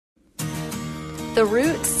The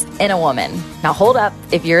roots in a woman. Now hold up.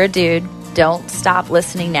 If you're a dude, don't stop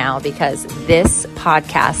listening now, because this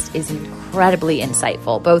podcast is incredibly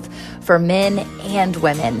insightful, both for men and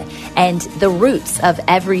women. And the roots of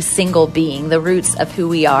every single being, the roots of who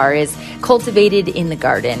we are, is cultivated in the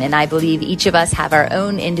garden. And I believe each of us have our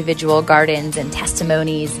own individual gardens and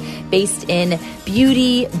testimonies based in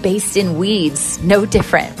beauty, based in weeds, no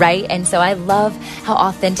different, right? And so I love how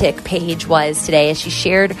authentic Paige was today as she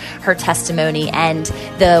shared her testimony and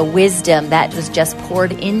the wisdom that was just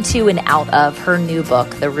poured into and out of her new book,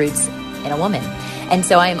 The Roots in a Woman. And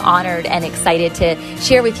so I am honored and excited to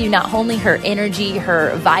share with you not only her energy,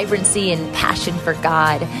 her vibrancy and passion for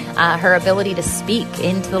God, her ability to speak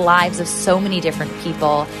into the lives of so many different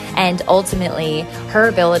people, and ultimately her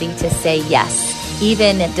ability to say yes,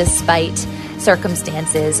 even despite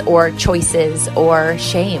circumstances or choices or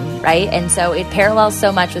shame, right? And so it parallels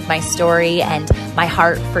so much with my story and my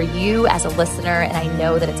heart for you as a listener, and I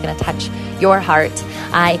know that it's going to touch your heart.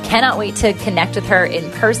 I cannot wait to connect with her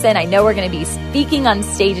in person. I know we're going to be speaking on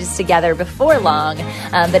stages together before long,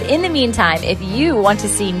 but in the meantime, if you want to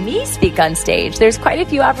see me speak on stage, there's quite a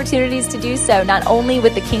few opportunities to do so, not only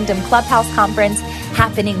with the Kingdom Clubhouse Conference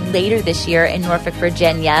happening later this year in Norfolk,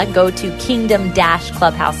 Virginia. Go to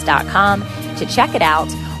kingdom-clubhouse.com to check it out,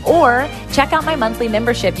 or check out my monthly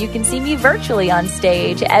membership. You can see me virtually on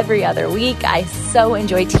stage every other week. I so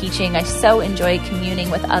enjoy teaching. I so enjoy communing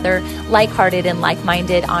with other like-hearted and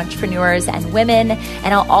like-minded entrepreneurs and women.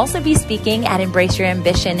 And I'll also be speaking at Embrace Your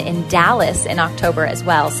Ambition in Dallas in October as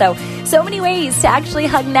well. So many ways to actually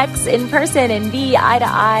hug necks in person and be eye to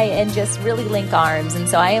eye and just really link arms. And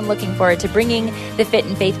so I am looking forward to bringing the Fit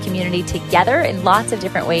and Faith community together in lots of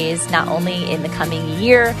different ways, not only in the coming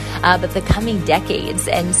year, but the coming decades.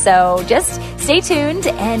 And so just stay tuned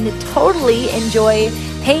and totally enjoy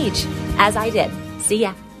Paige as I did. See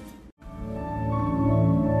ya.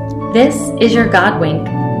 This is your God wink,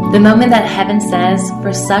 the moment that heaven says,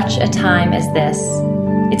 for such a time as this.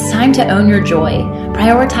 It's time to own your joy,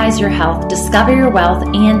 prioritize your health, discover your wealth,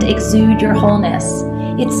 and exude your wholeness.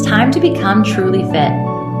 It's time to become truly fit.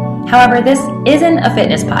 However, this isn't a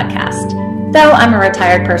fitness podcast, though I'm a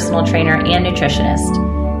retired personal trainer and nutritionist.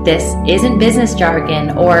 This isn't business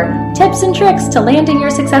jargon or tips and tricks to landing your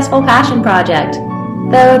successful passion project,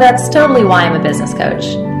 though that's totally why I'm a business coach.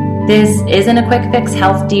 This isn't a quick fix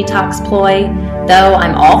health detox ploy, though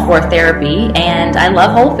I'm all for therapy and I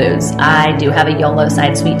love Whole Foods. I do have a YOLO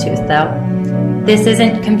side sweet tooth though. This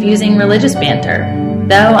isn't confusing religious banter,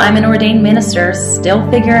 though I'm an ordained minister still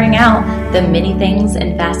figuring out the many things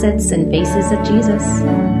and facets and faces of Jesus.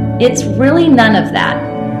 It's really none of that.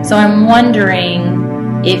 So I'm wondering,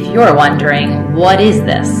 if you're wondering, what is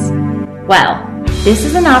this? Well, this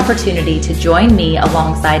is an opportunity to join me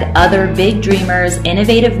alongside other big dreamers,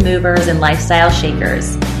 innovative movers, and lifestyle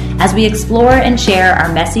shakers as we explore and share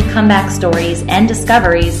our messy comeback stories and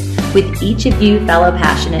discoveries with each of you fellow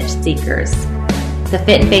passionate seekers. The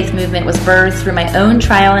Fit and Faith movement was birthed through my own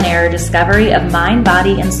trial and error discovery of mind,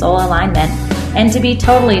 body, and soul alignment, and to be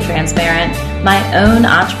totally transparent, my own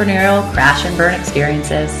entrepreneurial crash and burn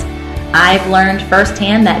experiences. I've learned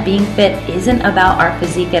firsthand that being fit isn't about our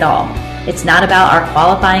physique at all. It's not about our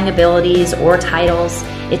qualifying abilities or titles.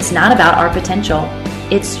 It's not about our potential.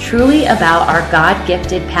 It's truly about our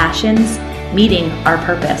God-gifted passions meeting our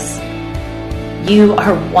purpose. You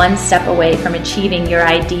are one step away from achieving your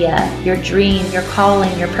idea, your dream, your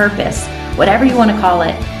calling, your purpose, whatever you want to call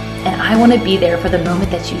it. And I want to be there for the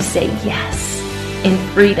moment that you say yes, in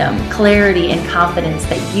freedom, clarity, and confidence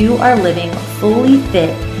that you are living fully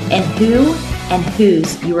fit and who and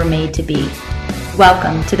whose you were made to be.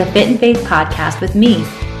 Welcome to the Fit and Faith podcast with me,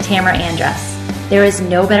 Tamara Andress. There is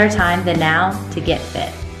no better time than now to get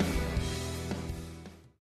fit.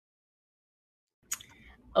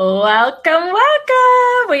 Welcome.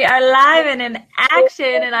 We are live and in action,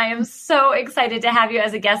 and I am so excited to have you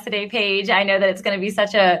as a guest today, Paige. I know that it's going to be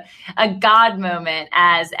such a God moment,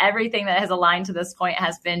 as everything that has aligned to this point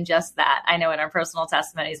has been just that. I know in our personal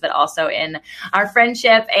testimonies, but also in our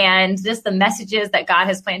friendship and just the messages that God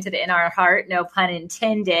has planted in our heart, no pun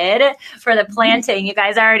intended, for the planting. You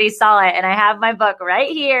guys already saw it, and I have my book right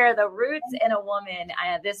here, The Roots in a Woman.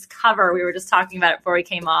 This cover, we were just talking about it before we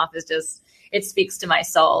came off, is just... it speaks to my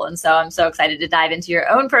soul. And so I'm so excited to dive into your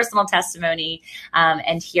own personal testimony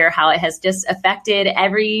and hear how it has just affected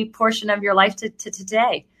every portion of your life to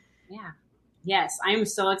today. Yeah. Yes. I am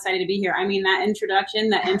so excited to be here. I mean, that intro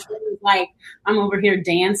is like, I'm over here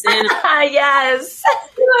dancing. Yes.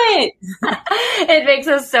 it. It makes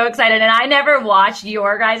us so excited. And I never watched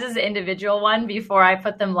your guys' individual one before I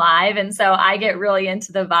put them live. And so I get really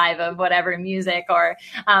into the vibe of whatever music or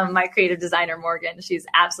my creative designer, Morgan, she's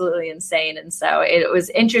absolutely insane. And so it was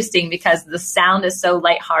interesting because the sound is so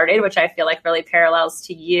lighthearted, which I feel like really parallels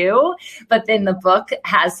to you. But then the book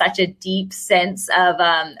has such a deep sense of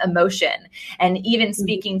emotion. And even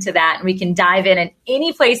speaking to that, and we can dive in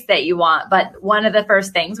any place that you want. But one of the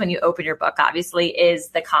first things when you open your book, obviously, is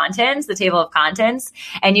the contents, the table of contents.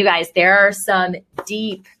 And you guys, there are some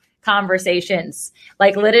deep conversations.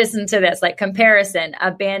 Like, listen to this, like comparison,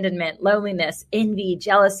 abandonment, loneliness, envy,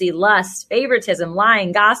 jealousy, lust, favoritism,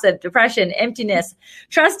 lying, gossip, depression, emptiness,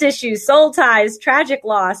 trust issues, soul ties, tragic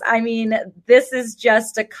loss. I mean, this is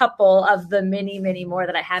just a couple of the many, many more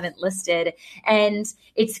that I haven't listed. And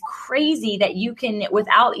it's crazy that you can,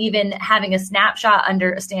 without even having a snapshot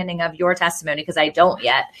understanding of your testimony, because I don't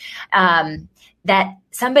yet, that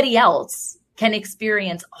somebody else can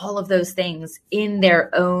experience all of those things in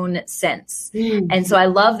their own sense. Mm-hmm. And so I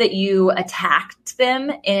love that you attacked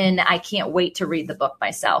them, and I can't wait to read the book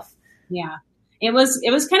myself. Yeah. It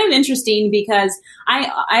was kind of interesting because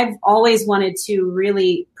I've always wanted to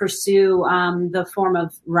really pursue the form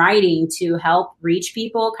of writing to help reach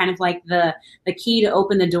people, kind of like the key to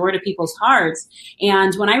open the door to people's hearts.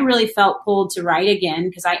 And when I really felt pulled to write again,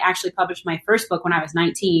 because I actually published my first book when I was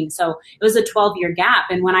 19, so it was a 12-year gap.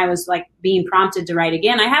 And when I was like being prompted to write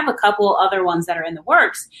again, I have a couple other ones that are in the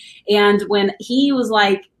works. And when he was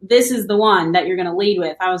like, "This is the one that you're going to lead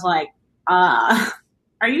with," I was like,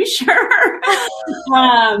 are you sure?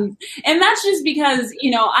 And that's just because,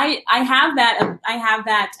 I have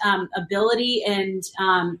that ability and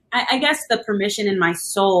I guess the permission in my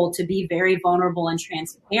soul to be very vulnerable and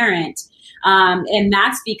transparent. And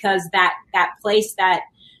that's because that place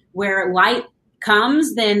where light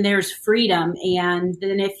comes, then there's freedom. And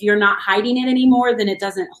then if you're not hiding it anymore, then it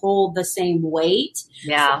doesn't hold the same weight.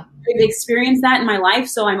 Yeah. So I've experienced that in my life,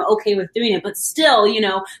 so I'm okay with doing it. But still,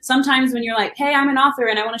 sometimes when you're like, hey, I'm an author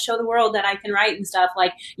and I want to show the world that I can write and stuff,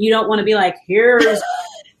 like, you don't want to be like, here's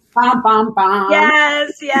bom, bom, bom.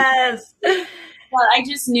 Yes. But I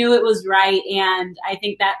just knew it was right. And I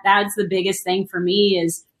think that's the biggest thing for me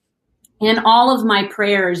is, in all of my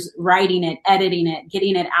prayers, writing it, editing it,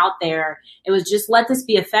 getting it out there, it was just, let this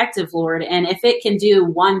be effective, Lord. And if it can do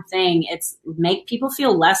one thing, it's make people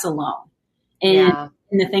feel less alone in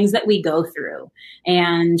the things that we go through.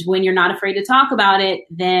 And when you're not afraid to talk about it,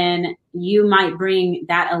 then you might bring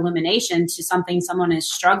that illumination to something someone is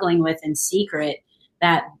struggling with in secret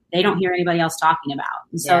that they don't hear anybody else talking about.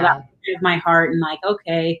 And so that was my heart, and like,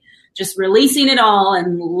 okay, just releasing it all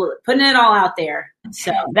and putting it all out there.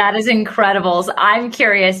 So that is incredible. So I'm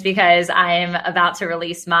curious because I'm about to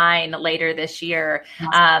release mine later this year.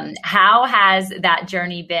 How has that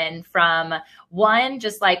journey been from one,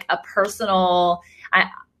 just like a personal,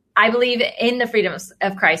 I believe in the freedom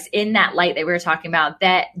of Christ, in that light that we were talking about.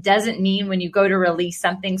 That doesn't mean when you go to release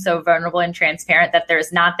something so vulnerable and transparent that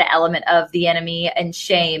there's not the element of the enemy and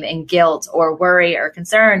shame and guilt or worry or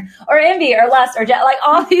concern or envy or lust or like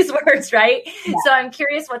all these words, right? Yeah. So I'm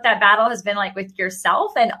curious what that battle has been like with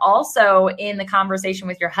yourself, and also in the conversation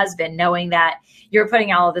with your husband, knowing that you're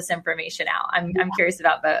putting all of this information out. I'm curious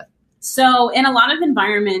about both. So in a lot of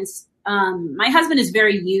environments, my husband is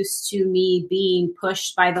very used to me being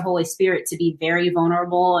pushed by the Holy Spirit to be very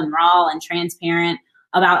vulnerable and raw and transparent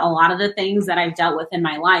about a lot of the things that I've dealt with in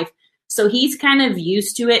my life. So he's kind of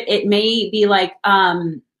used to it. It may be like,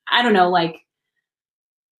 I don't know, like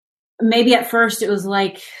maybe at first it was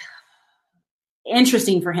like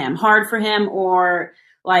interesting for him, hard for him, or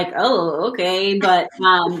like, oh, okay. But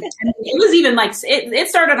it was even like, it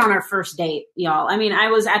started on our first date, y'all. I mean, I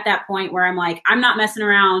was at that point where I'm like, I'm not messing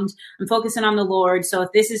around. I'm focusing on the Lord. So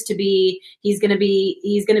if this is to be, he's going to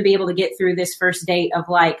be able to get through this first date of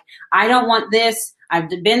like, I don't want this. I've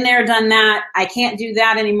been there, done that. I can't do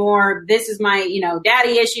that anymore. This is my,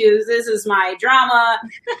 daddy issues. This is my drama.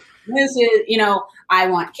 This is, I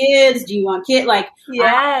want kids. Do you want kids? Like,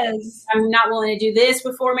 yes, I'm not willing to do this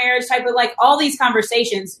before marriage type of like all these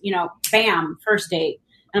conversations, bam, first date.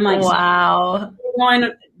 And I'm like, wow, so you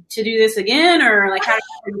want to do this again? Or like, how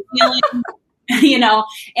are you feeling?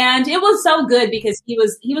 And it was so good because he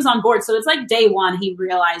was on board. So it's like day one, he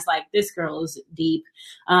realized like this girl is deep.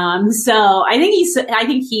 So I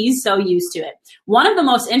think he's so used to it. One of the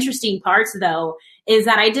most interesting parts though, is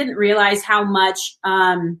that I didn't realize how much,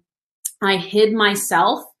 I hid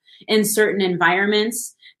myself in certain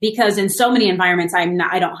environments, because in so many environments, I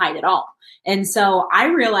don't hide at all. And so I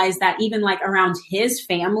realized that even like around his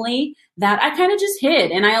family that I kind of just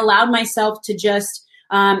hid, and I allowed myself to just,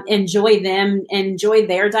 enjoy them, enjoy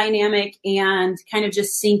their dynamic, and kind of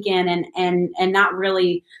just sink in and not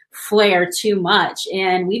really flare too much.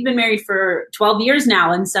 And we've been married for 12 years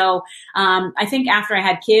now. And so I think after I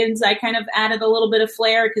had kids, I kind of added a little bit of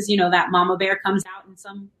flair because, that mama bear comes out in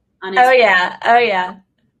some unexpected. Oh, yeah.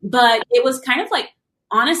 But it was kind of like,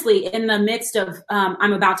 honestly, in the midst of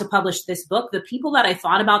I'm about to publish this book, the people that I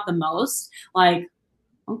thought about the most, like,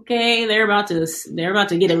 okay, they're about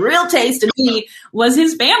to get a real taste of me, was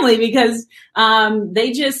his family, because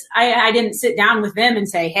I didn't sit down with them and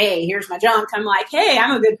say, hey, here's my junk. I'm like, hey,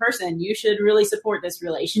 I'm a good person. You should really support this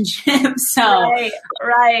relationship. So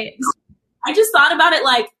right. I just thought about it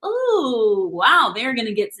like, oh, wow, they're going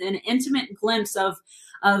to get an intimate glimpse of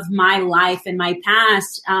my life and my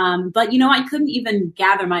past. But, I couldn't even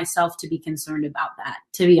gather myself to be concerned about that,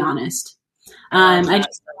 to be honest. I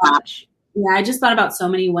just thought about so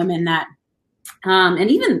many women that, and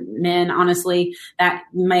even men, honestly, that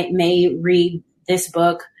may read this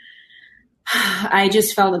book. I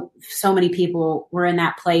just felt that so many people were in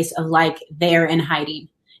that place of like, they're in hiding,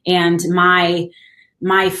 and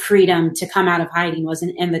my freedom to come out of hiding was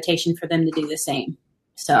an invitation for them to do the same.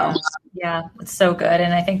 So yeah, it's so good.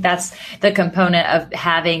 And I think that's the component of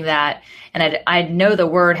having that. And I know the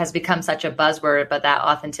word has become such a buzzword, but that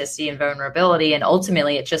authenticity and vulnerability, and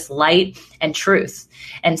ultimately it's just light and truth.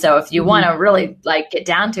 And so if you want to really get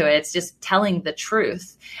down to it, it's just telling the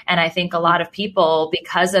truth. And I think a lot of people,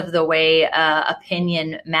 because of the way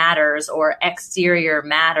opinion matters or exterior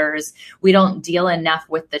matters, we don't deal enough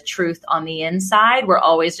with the truth on the inside. We're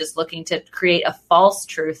always just looking to create a false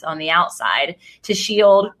truth on the outside to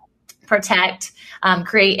shield, protect,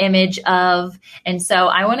 create image of. And so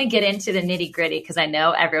I want to get into the nitty gritty because I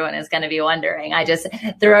know everyone is going to be wondering. I just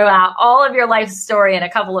throw out all of your life story in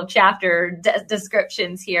a couple of chapter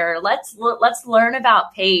descriptions here. Let's learn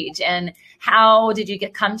about Paige, and how did you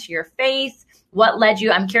come to your faith? What led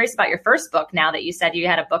you? I'm curious about your first book now that you said you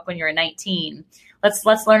had a book when you were 19.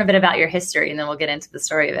 Let's learn a bit about your history, and then we'll get into the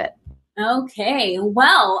story of it. Okay.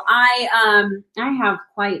 Well, I have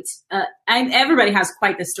quite, everybody has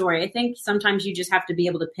quite the story. I think sometimes you just have to be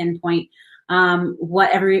able to pinpoint, what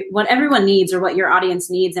everyone needs or what your audience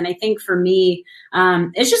needs. And I think for me,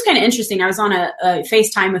 it's just kind of interesting. I was on a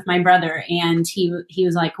FaceTime with my brother, and he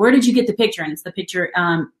was like, where did you get the picture? And it's the picture,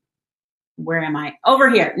 where am I? Over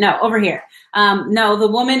here. No, over here. No,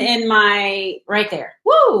 the woman in right there.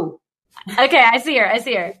 Woo! Okay, I see her.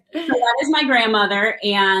 So that is my grandmother,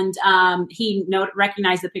 and he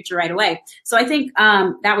recognized the picture right away. So I think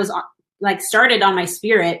that was started on my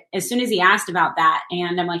spirit as soon as he asked about that.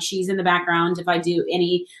 And I'm like, she's in the background if I do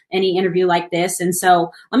any interview like this. And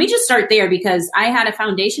so let me just start there, because I had a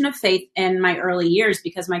foundation of faith in my early years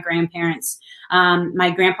because my grandparents,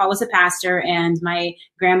 my grandpa was a pastor, and my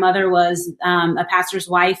grandmother was a pastor's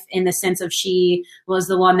wife, in the sense of she was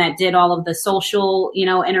the one that did all of the social,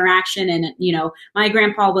 interaction. And, my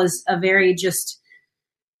grandpa was a very just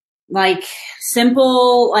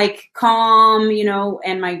simple, calm,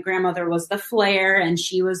 and my grandmother was the flair, and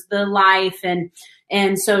she was the life.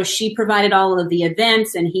 And so she provided all of the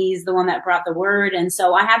events, and he's the one that brought the word. And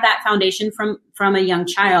so I had that foundation from a young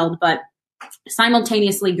child, but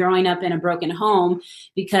simultaneously growing up in a broken home,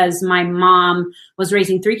 because my mom was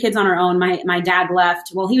raising 3 kids on her own. My dad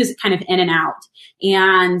left. Well, he was kind of in and out,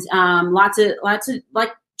 and lots of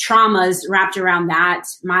traumas wrapped around that.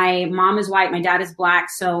 My mom is white, my dad is black.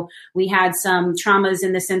 So we had some traumas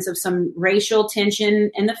in the sense of some racial tension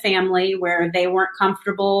in the family where they weren't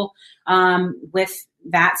comfortable with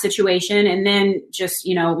that situation. And then just,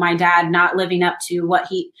 my dad not living up to what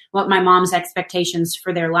my mom's expectations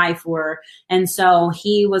for their life were. And so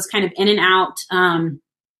he was kind of in and out,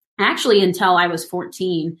 actually until I was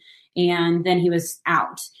 14. And then he was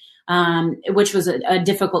out, which was a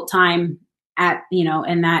difficult time at,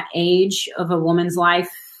 in that age of a woman's life.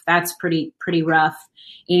 That's pretty rough.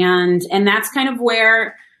 And that's kind of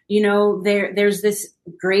where, there's this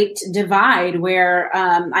great divide where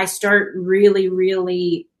I start really,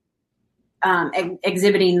 really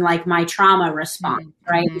exhibiting my trauma response,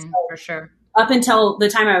 right? Mm-hmm, so for sure. Up until the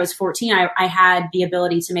time I was 14, I had the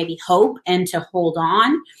ability to maybe hope and to hold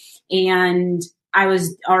on. And I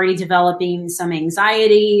was already developing some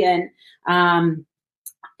anxiety, and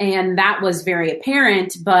that was very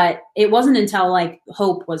apparent, but it wasn't until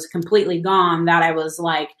hope was completely gone that I was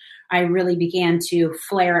I really began to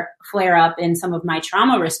flare up in some of my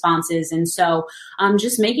trauma responses. And so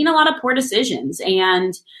just making a lot of poor decisions.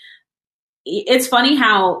 And it's funny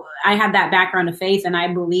how I had that background of faith, and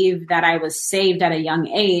I believe that I was saved at a young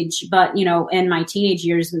age, but in my teenage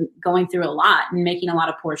years, going through a lot and making a lot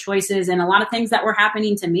of poor choices and a lot of things that were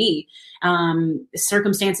happening to me,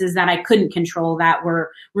 circumstances that I couldn't control that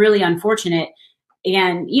were really unfortunate.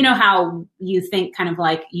 And you know how you think kind of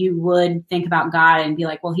like you would think about God and be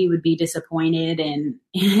like, well, he would be disappointed and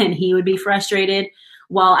he would be frustrated.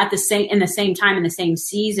 Well, in the same time, in the same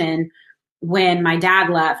season, when my dad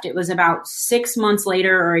left, it was about 6 months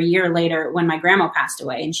later or a year later when my grandma passed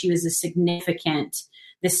away, and she was this significant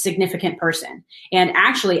person. And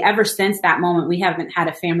actually, ever since that moment, we haven't had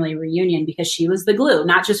a family reunion because she was the glue,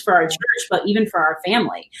 not just for our church, but even for our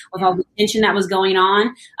family. With all the tension that was going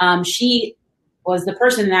on, she was the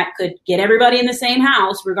person that could get everybody in the same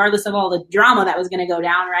house, regardless of all the drama that was going to go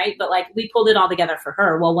down, right? But like, we pulled it all together for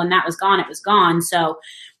her. Well, when that was gone, it was gone. So,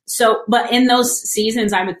 but in those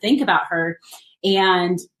seasons, I would think about her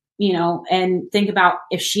and, and think about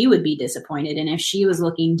if she would be disappointed and if she was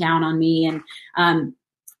looking down on me. And,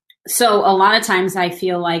 so a lot of times I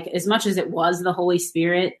feel like, as much as it was the Holy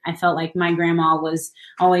Spirit, I felt like my grandma was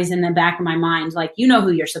always in the back of my mind, like, you know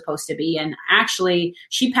who you're supposed to be. And actually,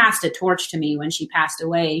 she passed a torch to me when she passed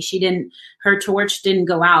away. Her torch didn't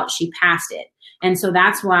go out. She passed it. And so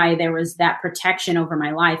that's why there was that protection over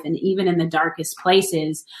my life. And even in the darkest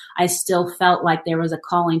places, I still felt like there was a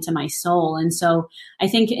calling to my soul. And so I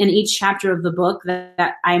think in each chapter of the book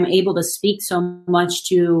that I'm able to speak so much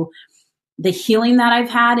to the healing that I've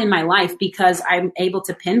had in my life, because I'm able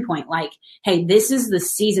to pinpoint like, hey, this is the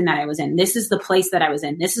season that I was in. This is the place that I was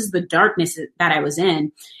in. This is the darkness that I was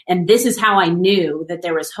in. And this is how I knew that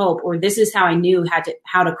there was hope, or this is how I knew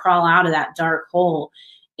how to crawl out of that dark hole.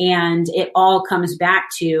 And it all comes back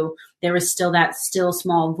to, there was still that still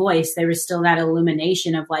small voice. There was still that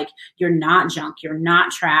illumination of like, you're not junk. You're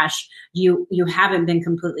not trash. You haven't been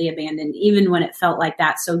completely abandoned. Even when it felt like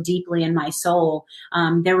that so deeply in my soul,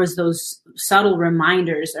 there was those subtle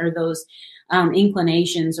reminders or those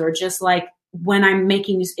inclinations, or just like when I'm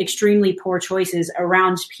making extremely poor choices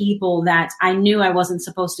around people that I knew I wasn't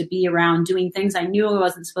supposed to be around, doing things I knew I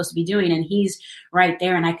wasn't supposed to be doing. And he's right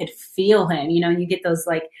there and I could feel him. You get those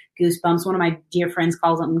like goosebumps. One of my dear friends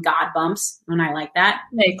calls them God bumps, and I like that.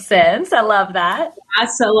 Makes sense. I love that. Yeah,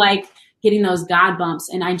 so like getting those God bumps,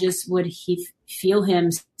 and I just would feel him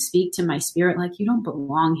speak to my spirit like, you don't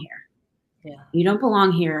belong here. Yeah. You don't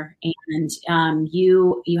belong here. And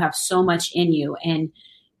you have so much in you.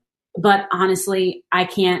 But honestly, I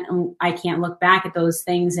can't look back at those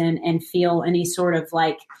things and feel any sort of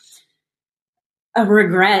like a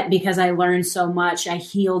regret, because I learned so much. I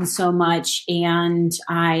healed so much, and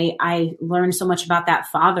I learned so much about that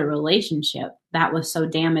father relationship that was so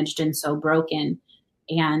damaged and so broken.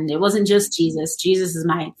 And it wasn't just Jesus. Jesus is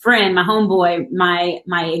my friend, my homeboy,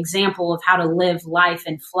 my example of how to live life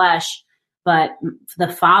in flesh. But the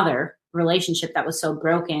father relationship that was so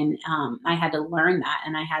broken, I had to learn that,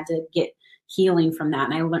 and I had to get healing from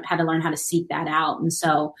that, and I had to learn how to seek that out. And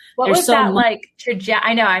so what was that like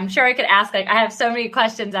I know, I'm sure I could ask, like, I have so many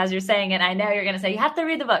questions as you're saying it. I know you're going to say, you have to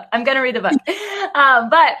read the book. I'm going to read the book.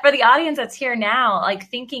 But for the audience that's here now, like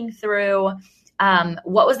thinking through,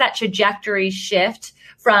 what was that trajectory shift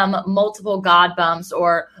from multiple God bumps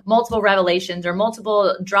or multiple revelations or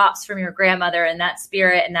multiple drops from your grandmother and that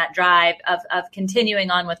spirit and that drive of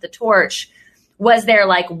continuing on with the torch? Was there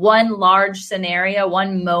like one large scenario,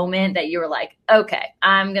 one moment that you were like, okay,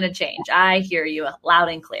 I'm going to change. I hear you loud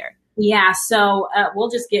and clear. Yeah. So we'll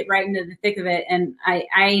just get right into the thick of it. And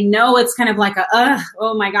I know it's kind of like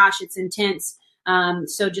oh my gosh, it's intense.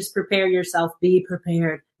 So just prepare yourself. Be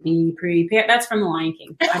prepared. Be prepared. That's from The Lion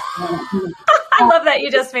King. I love that you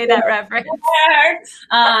just made that reference.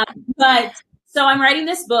 But so I'm writing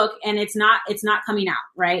this book, and it's not coming out,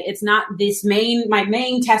 right? It's not my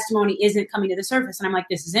main testimony isn't coming to the surface. And I'm like,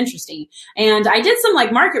 this is interesting. And I did some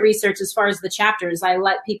like market research as far as the chapters. I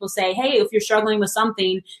let people say, hey, if you're struggling with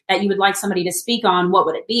something that you would like somebody to speak on, what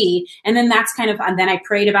would it be? And then and then I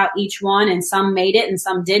prayed about each one, and some made it and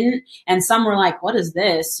some didn't. And some were like, what is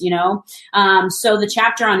this? So the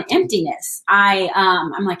chapter on emptiness,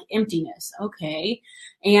 I'm like, emptiness. Okay.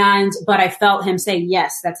 But I felt him say,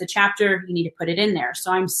 yes, that's a chapter. You need to put it in there.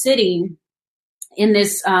 So I'm sitting in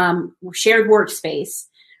this shared workspace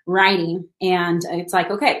writing, and it's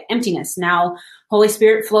like, okay, emptiness. Now, Holy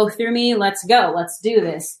Spirit, flow through me. Let's go. Let's do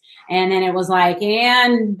this. And then it was like,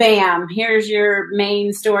 and bam, here's your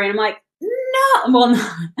main story. And I'm like, no,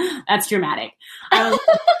 that's dramatic.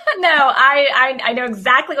 No, I know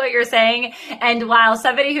exactly what you're saying. And while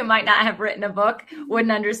somebody who might not have written a book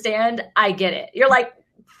wouldn't understand, I get it. You're like,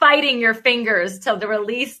 fighting your fingers to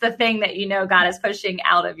release the thing that you know God is pushing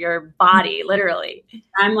out of your body, literally.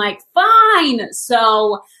 I'm like, fine.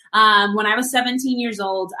 So when I was 17 years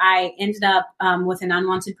old, I ended up with an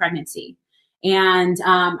unwanted pregnancy. And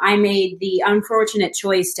I made the unfortunate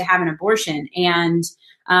choice to have an abortion. And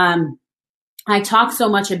I talk so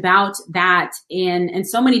much about that in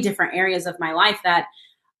so many different areas of my life that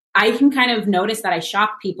I can kind of notice that I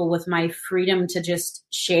shock people with my freedom to just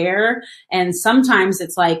share. And sometimes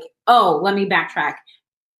it's like, oh, let me backtrack.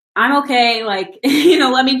 I'm okay. Like,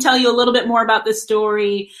 let me tell you a little bit more about this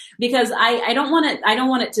story, because I don't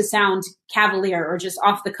want it to sound cavalier or just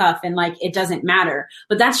off the cuff and like it doesn't matter.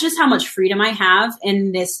 But that's just how much freedom I have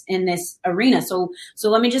in this arena. So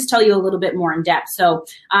let me just tell you a little bit more in depth. So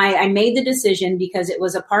I made the decision because it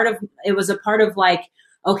was a part of like,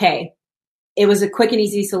 okay, it was a quick and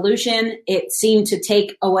easy solution. It seemed to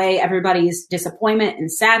take away everybody's disappointment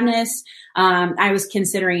and sadness. I was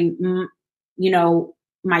considering,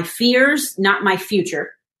 my fears, not my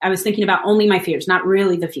future. I was thinking about only my fears, not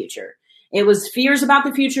really the future. It was fears about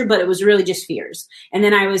the future, but it was really just fears. And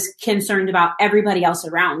then I was concerned about everybody else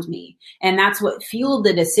around me. And that's what fueled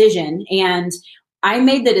the decision. And I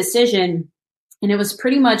made the decision, and it was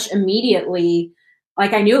pretty much immediately,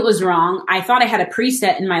 like, I knew it was wrong. I thought I had a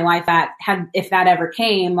preset in my life that if that ever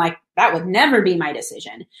came, like, that would never be my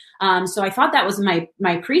decision. So I thought that was my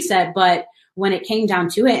preset, but when it came down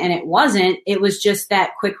to it and it wasn't, it was just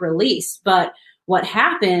that quick release. But what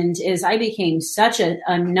happened is I became such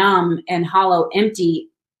a numb and hollow, empty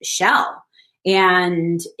shell.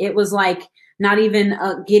 And it was like not even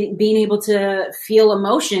being able to feel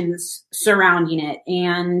emotions surrounding it.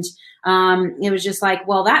 And it was just like,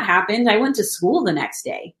 well, that happened. I went to school the next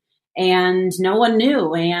day and no one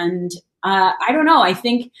knew. And I don't know. I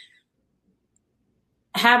think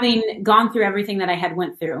having gone through everything that I had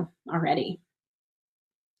went through already,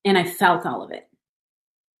 and I felt all of it,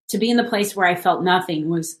 to be in the place where I felt nothing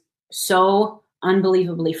was so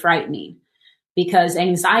unbelievably frightening, because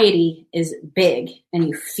anxiety is big and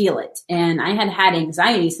you feel it. And I had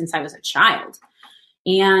anxiety since I was a child.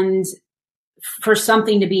 And for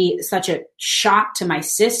something to be such a shock to my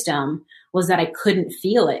system was that I couldn't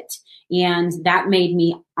feel it. And that made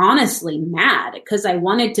me honestly mad, because I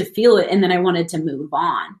wanted to feel it and then I wanted to move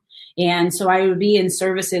on. And so I would be in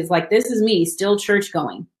services like, this is me still church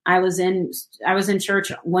going. I was in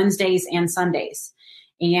church Wednesdays and Sundays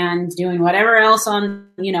and doing whatever else on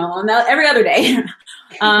every other day.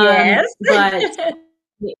 Yes. But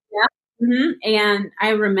yeah. Mm-hmm. And I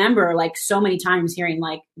remember like so many times hearing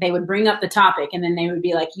like they would bring up the topic and then they would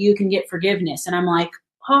be like, you can get forgiveness. And I'm like,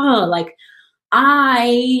 oh, like,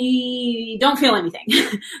 I don't feel anything.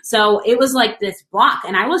 So it was like this block.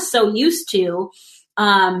 And I was so used to,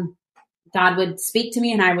 God would speak to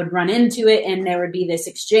me and I would run into it and there would be this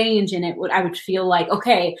exchange, and I would feel like,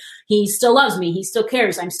 okay, he still loves me. He still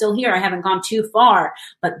cares. I'm still here. I haven't gone too far.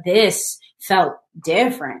 But this felt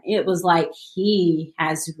different. It was like, he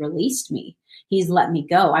has released me. He's let me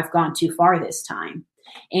go. I've gone too far this time.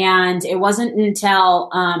 And it wasn't until,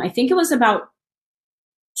 I think it was about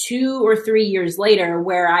 2 or 3 years later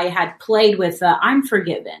where I had played with I'm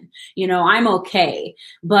forgiven, I'm okay,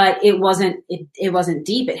 but it wasn't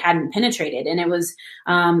deep. It hadn't penetrated. And it was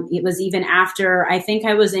even after I think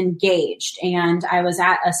I was engaged and I was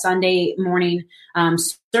at a Sunday morning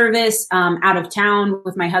service out of town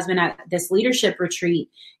with my husband at this leadership retreat,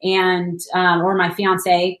 and or my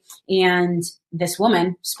fiance, and this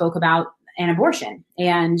woman spoke about an abortion.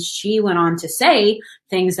 And she went on to say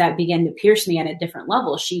things that began to pierce me at a different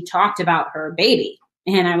level. She talked about her baby.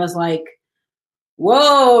 And I was like,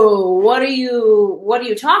 whoa, what are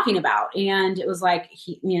you talking about? And it was like,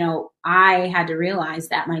 I had to realize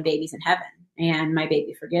that my baby's in heaven and my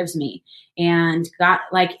baby forgives me. And God,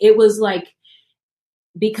 like, it was like,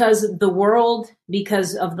 because of the world,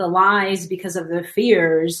 because of the lies, because of the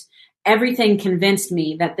fears, everything convinced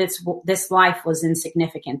me that this life was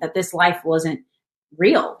insignificant, that this life wasn't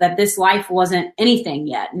real, that this life wasn't anything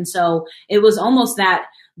yet. And so it was almost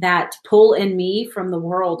that pull in me from the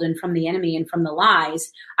world and from the enemy and from the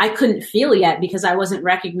lies I couldn't feel yet, because I wasn't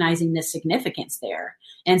recognizing the significance there.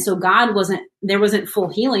 And so there wasn't full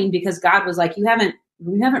healing, because God was like, you haven't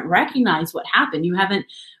recognized what happened. You haven't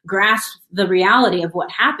grasped the reality of what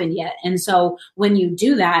happened yet. And so when you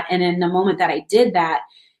do that, and in the moment that I did that,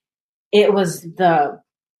 it was the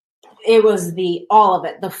all of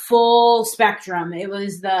it, the full spectrum.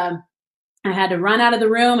 I had to run out of the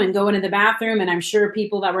room and go into the bathroom. And I'm sure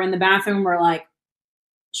people that were in the bathroom were like,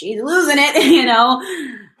 she's losing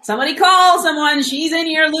it. Somebody call someone, she's in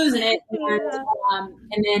here losing it.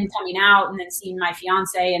 And then coming out and then seeing my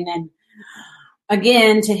fiance, and then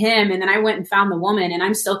again to him. And then I went and found the woman, and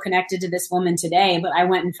I'm still connected to this woman today, but I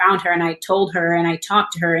went and found her and I told her and I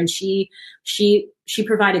talked to her, and she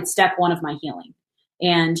provided step one of my healing.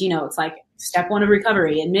 And, it's like step one of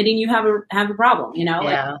recovery, admitting you have a problem,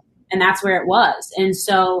 Yeah. and that's where it was. And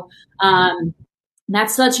so,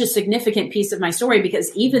 that's such a significant piece of my story,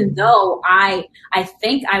 because even though I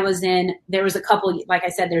think I was there was a couple, like I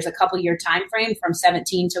said, there's a couple year time frame from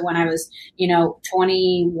 17 to when I was,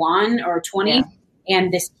 21 or 20. Yeah.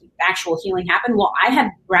 And this actual healing happened. Well, I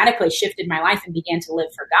had radically shifted my life and began to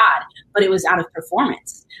live for God, but it was out of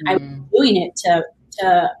performance. I was doing it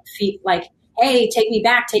to feel like, hey, take me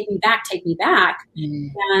back, take me back, take me back.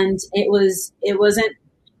 And it was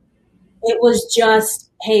just,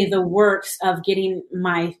 hey, the works of getting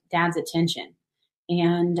my dad's attention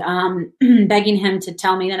and begging him to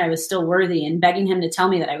tell me that I was still worthy, and begging him to tell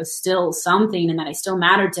me that I was still something and that I still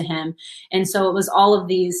mattered to him. And so it was all of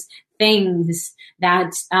these things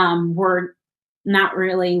that were not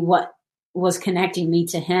really what was connecting me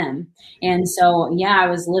to him. And so, yeah, I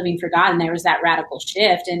was living for God, and there was that radical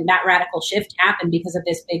shift, and that radical shift happened because of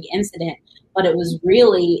this big incident. But it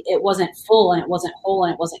wasn't full, and it wasn't whole,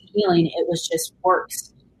 and it wasn't healing. It was just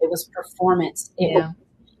works. It was performance.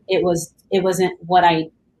 It wasn't what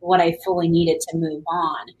I fully needed to move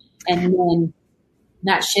on. And then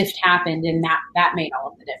that shift happened, and that made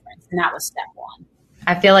all of the difference. And that was step one.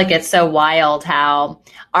 I feel like it's so wild how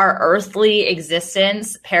our earthly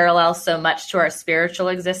existence parallels so much to our spiritual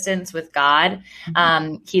existence with God.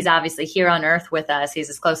 He's obviously here on earth with us. He's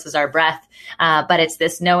as close as our breath. But it's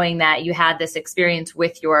this knowing that you had this experience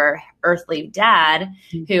with your earthly dad,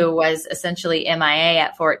 who was essentially MIA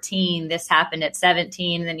at 14. This happened at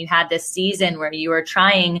 17. And then you had this season where you were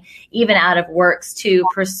trying, even out of works, to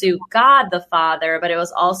pursue God the Father, but it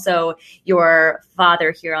was also your father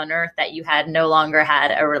here on earth that you had no longer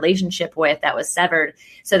had a relationship with, that was severed.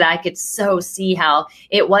 So that I could so see how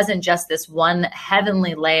it wasn't just this one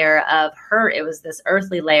heavenly layer of hurt, it was this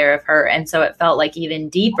earthly layer of hurt. And so it felt like even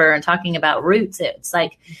deeper, and talking about roots, it's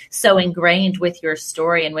like so ingrained with your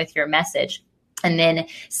story and with your message. And then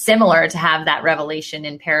similar to have that revelation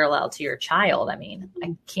in parallel to your child. I mean,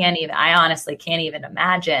 I honestly can't even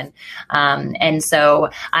imagine. And so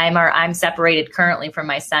I'm separated currently from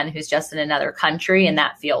my son, who's just in another country, and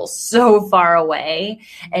that feels so far away.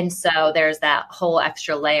 And so there's that whole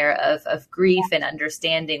extra layer of grief and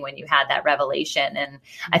understanding when you had that revelation. And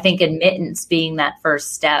I think admittance being that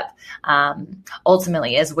first step,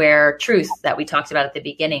 ultimately is where truth that we talked about at the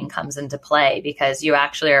beginning comes into play, because you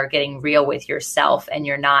actually are getting real with yourself, and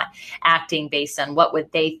you're not acting based on what would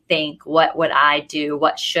they think, what would I do,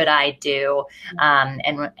 what should I do,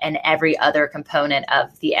 and every other component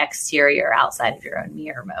of the exterior outside of your own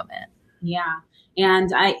mirror moment. Yeah.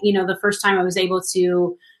 And the first time I was able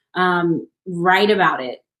to write about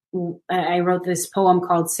it, I wrote this poem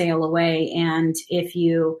called Sail Away. And if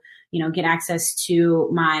you get access to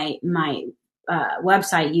my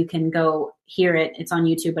website, you can go hear it. It's on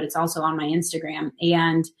YouTube, but it's also on my Instagram.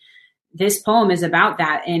 And this poem is about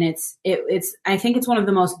that. And it's I think it's one of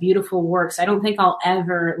the most beautiful works. I don't think I'll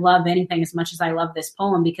ever love anything as much as I love this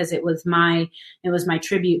poem, because it was my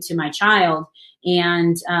tribute to my child.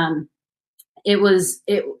 And it was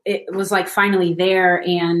like finally there.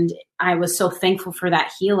 And I was so thankful for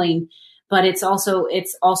that healing, but it's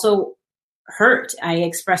also hurt. I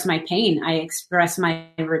express my pain. I express my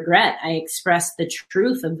regret. I express the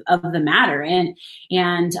truth of the matter.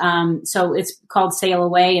 And so it's called Sail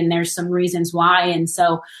Away, and there's some reasons why. And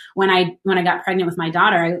so when I got pregnant with my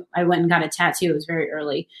daughter, I went and got a tattoo. It was very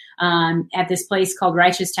early, at this place called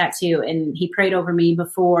Righteous Tattoo. And he prayed over me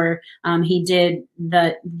before, he did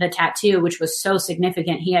the tattoo, which was so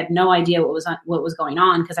significant. He had no idea what was going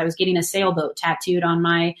on, because I was getting a sailboat tattooed on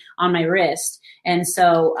my wrist. And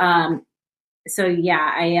so,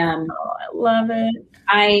 yeah, I love it.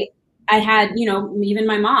 I had, even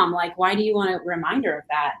my mom, like, why do you want a reminder of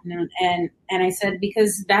that? And I said,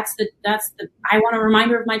 because that's the, I want a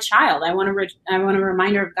reminder of my child. I want a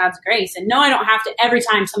reminder of God's grace. And no, I don't have to, every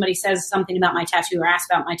time somebody says something about my tattoo or asks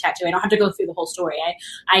about my tattoo, I don't have to go through the whole story.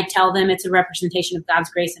 I tell them it's a representation of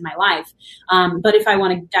God's grace in my life. But if I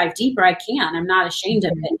want to dive deeper, I can. I'm not ashamed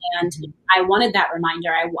of it. And I wanted that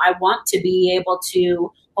reminder. I want to be able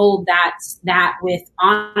to hold that with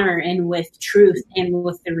honor and with truth and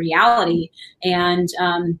with the reality. And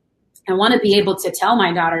I want to be able to tell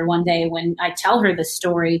my daughter one day, when I tell her the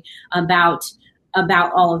story about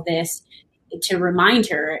all of this, to remind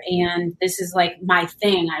her. And this is like my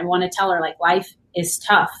thing. I want to tell her, like, life is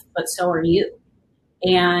tough, but so are you.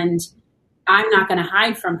 And I'm not going to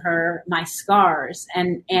hide from her my scars.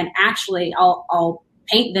 And actually I'll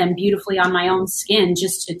paint them beautifully on my own skin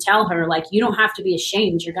just to tell her, like, you don't have to be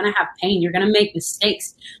ashamed. You're going to have pain. You're going to make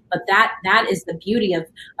mistakes. But that is the beauty of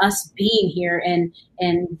us being here and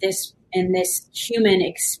this human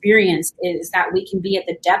experience, is that we can be at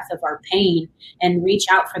the depth of our pain and reach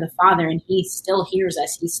out for the Father, and he still hears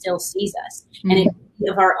us. He still sees us. Mm-hmm. And it can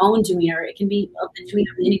be of our own doing, or it can be of the doing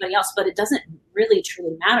of anybody else, but it doesn't really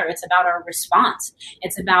truly matter. It's about our response.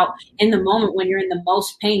 It's about, in the moment when you're in the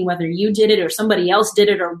most pain, whether you did it or somebody else did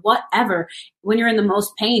it or whatever, when you're in the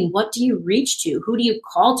most pain, what do you reach to? Who do you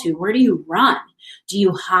call to? Where do you run? Do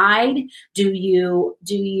you hide? Do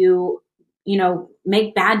you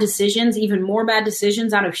make bad decisions, even more bad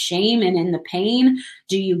decisions out of shame and in the pain?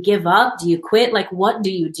 Do you give up? Do you quit? Like, what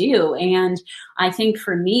do you do? And I think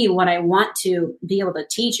for me, what I want to be able to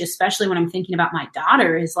teach, especially when I'm thinking about my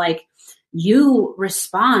daughter, is like, you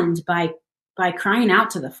respond by crying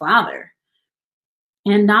out to the Father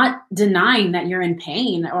and not denying that you're in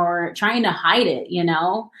pain or trying to hide it,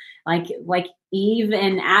 like Eve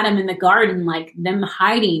and Adam in the garden, like them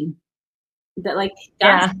hiding. That, like,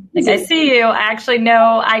 yeah, like, I see you. I actually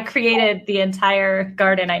know I created the entire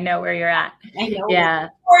garden. I know where you're at. I know. Yeah.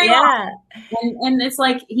 Yeah. And it's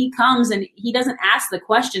like, he comes and he doesn't ask the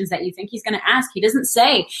questions that you think he's going to ask. He doesn't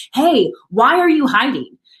say, hey, why are you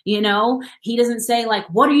hiding? He doesn't say, like,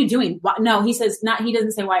 what are you doing? No, he says not. He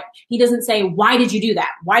doesn't say why. He doesn't say, why did you do that?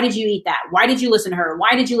 Why did you eat that? Why did you listen to her?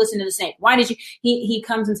 Why did you listen to the snake? Why did you? He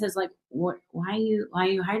comes and says, like, what? Why are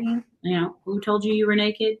you hiding? Who told you were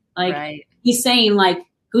naked? Like, right. He's saying, like,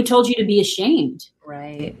 who told you to be ashamed?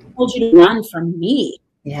 Right. Who told you to run from me?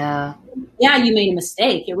 Yeah. Yeah, you made a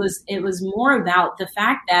mistake. It was more about the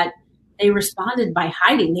fact that they responded by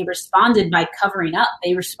hiding. They responded by covering up.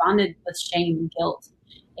 They responded with shame and guilt.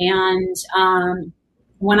 And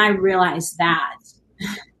when I realized that,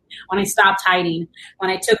 when I stopped hiding, when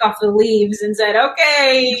I took off the leaves and said,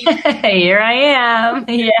 okay, here I am.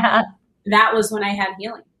 Yeah. That was when I had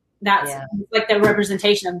healing. That's like the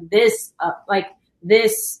representation of this,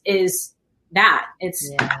 this is that. It's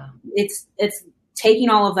taking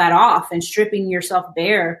all of that off and stripping yourself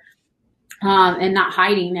bare, and not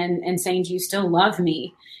hiding and saying, do you still love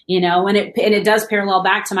me? And it does parallel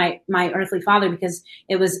back to my earthly father, because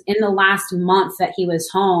it was in the last month that he was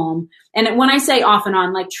home. And when I say off and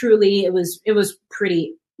on, like, truly, it was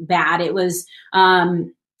pretty bad. It was,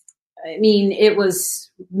 it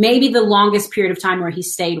was maybe the longest period of time where he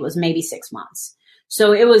stayed was maybe 6 months.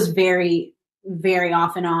 So it was very, very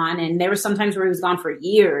off and on. And there were some times where he was gone for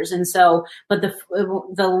years. And so, but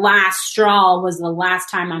the last straw was the last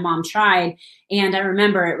time my mom tried. And I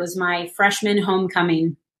remember it was my freshman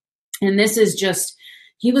homecoming. And this is just,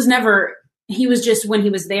 when he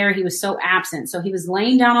was there, he was so absent. So he was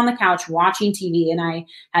laying down on the couch watching TV, and I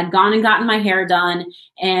had gone and gotten my hair done,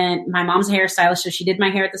 and my mom's a hairstylist, so she did my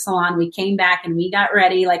hair at the salon. We came back and we got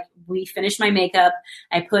ready. Like, we finished my makeup.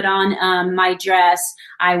 I put on my dress.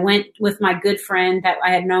 I went with my good friend that I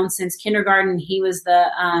had known since kindergarten. He was the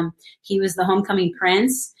homecoming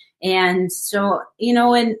prince. And so,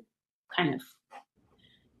 and kind of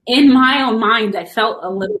in my own mind, I felt a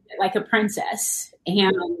little bit like a princess.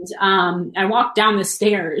 And I walked down the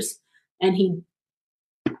stairs, and he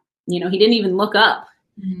didn't even look up.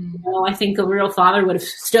 Mm-hmm. I think a real father would have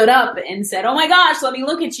stood up and said, oh my gosh, let me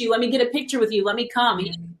look at you. Let me get a picture with you. Let me come. Mm-hmm.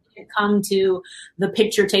 He didn't come to the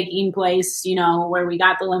picture taking place, where we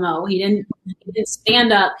got the limo. He didn't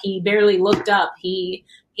stand up. He barely looked up. He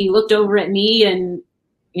looked over at me, and,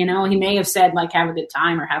 he may have said, like, have a good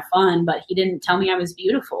time or have fun, but he didn't tell me I was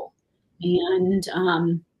beautiful.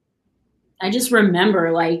 And, I just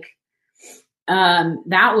remember, like,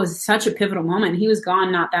 that was such a pivotal moment. He was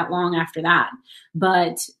gone not that long after that,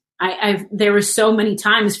 but there were so many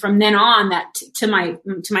times from then on that to my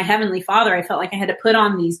Heavenly Father, I felt like I had to put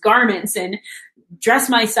on these garments and dress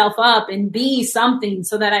myself up and be something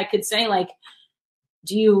so that I could say, like,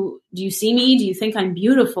 do you see me? Do you think I'm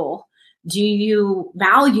beautiful? Do you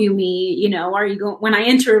value me? Are you going, when I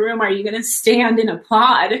enter a room, are you going to stand and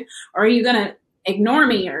applaud, or are you going to ignore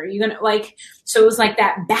me? Or are you going to, like, so it was like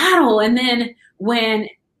that battle. And then when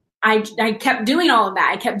I kept doing all of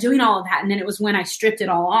that, and then it was when I stripped it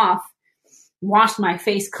all off, washed my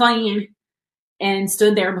face clean, and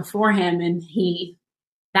stood there before him. And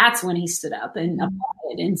that's when he stood up and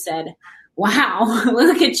applauded and said, wow,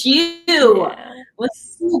 look at you. Yeah.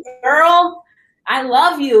 What's up, girl? I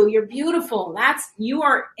love you. You're beautiful. You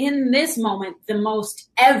are in this moment the most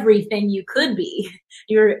everything you could be.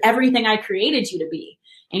 You're everything I created you to be.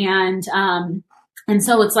 And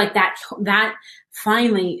so it's like that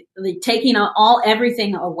finally like, taking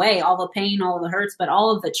everything away, all the pain, all the hurts, but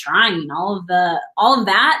all of the trying, all of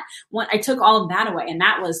that, when I took all of that away, and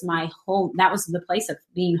that was that was the place of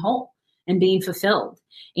being whole and being fulfilled.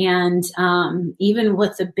 And even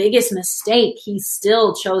with the biggest mistake, he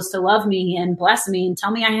still chose to love me and bless me and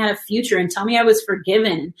tell me I had a future and tell me I was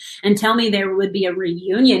forgiven and tell me there would be a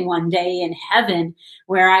reunion one day in heaven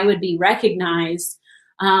where I would be recognized,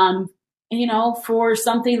 for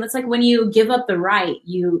something that's like when you give up the right,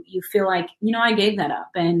 you feel like, I gave that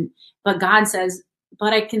up. But God says,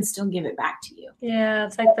 but I can still give it back to you. Yeah,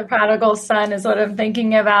 it's like the prodigal son is what I'm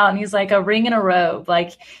thinking about. And he's like a ring and a robe.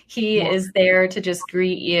 Like he is there to just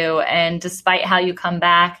greet you. And despite how you come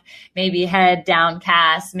back, maybe head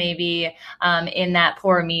downcast, maybe in that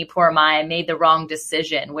poor me, poor my, I made the wrong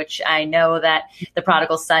decision, which I know that the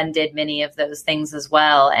prodigal son did many of those things as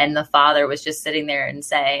well. And the father was just sitting there and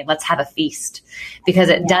saying, let's have a feast, because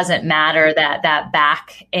it doesn't matter that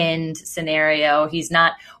back end scenario. He's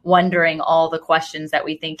not wondering all the questions that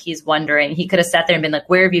we think he's wondering. He could have sat there and been like,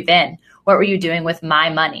 where have you been? What were you doing with my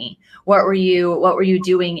money? What were you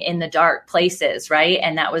doing in the dark places? Right.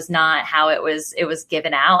 And that was not how it was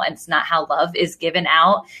given out. And it's not how love is given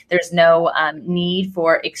out. There's no need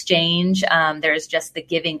for exchange. There's just the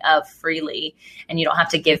giving of freely. And you don't have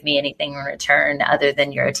to give me anything in return other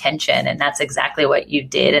than your attention. And that's exactly what you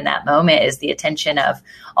did in that moment, is the attention of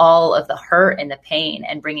all of the hurt and the pain,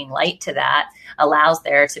 and bringing light to that allows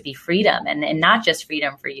there to be freedom, and not just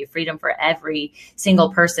freedom for you, freedom for every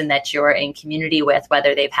single person that you're in community with,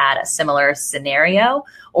 whether they've had a similar scenario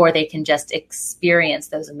or they can just experience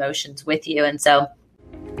those emotions with you. And so,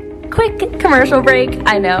 quick commercial break.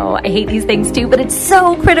 I know I hate these things too, but it's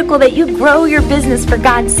so critical that you grow your business for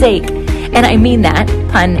God's sake. And I mean that,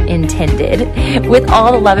 pun intended, with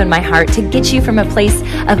all the love in my heart, to get you from a place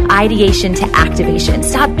of ideation to activation.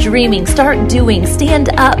 Stop dreaming, start doing, stand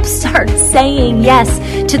up, start saying yes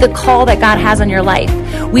to the call that God has on your life.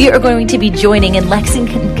 We are going to be joining in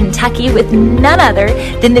Lexington, Kentucky with none other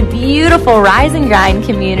than the beautiful Rise and Grind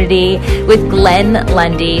community with Glenn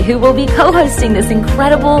Lundy, who will be co-hosting this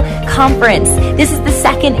incredible conference. This is the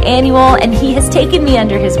second annual, and he has taken me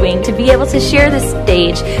under his wing to be able to share this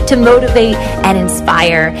stage, to motivate and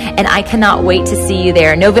inspire. And I cannot wait to see you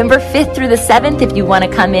there. November 5th through the 7th, if you want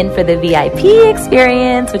to come in for the VIP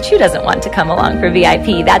experience, which who doesn't want to come along for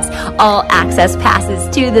VIP? That's all access passes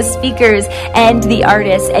to the speakers and the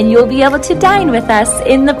artists. And you'll be able to dine with us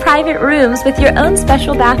in the private rooms with your own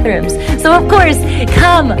special bathrooms. So of course,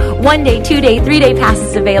 come. 1 day, 2 day, 3 day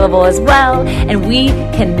passes available as well. And we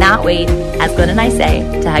cannot wait, as Glenn and I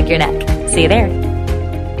say, to hug your neck. See you there.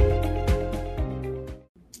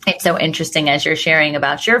 It's so interesting as you're sharing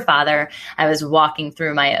about your father. I was walking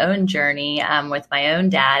through my own journey with my own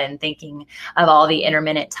dad and thinking of all the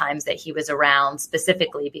intermittent times that he was around,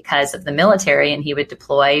 specifically because of the military, and he would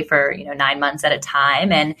deploy for 9 months at a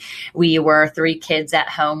time. And we were 3 kids at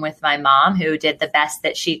home with my mom, who did the best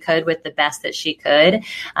that she could with the best that she could.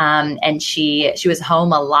 And she was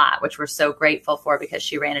home a lot, which we're so grateful for, because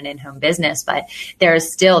she ran an in-home business. But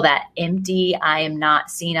there's still that empty, I am not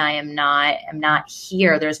seen, I'm not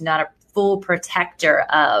here. There's not a full protector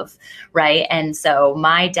of, right? And so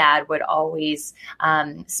my dad would always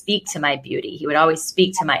speak to my beauty. He would always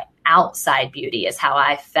speak to my outside beauty, is how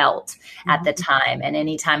I felt at the time. And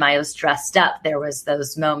anytime I was dressed up, there was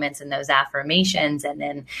those moments and those affirmations. And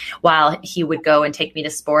then while he would go and take me to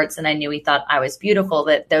sports and I knew he thought I was beautiful,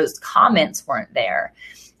 that those comments weren't there.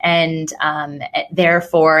 And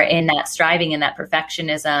therefore, in that striving and that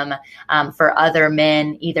perfectionism for other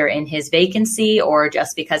men, either in his vacancy or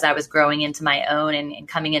just because I was growing into my own and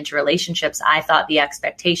coming into relationships, I thought the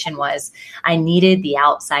expectation was I needed the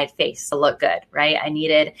outside face to look good, right? I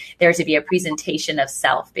needed there to be a presentation of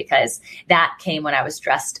self, because that came when I was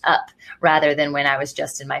dressed up rather than when I was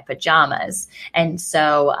just in my pajamas. And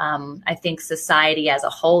so I think society as a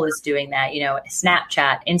whole is doing that,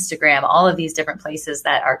 Snapchat, Instagram, all of these different places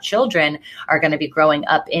that our children are going to be growing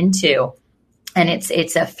up into. And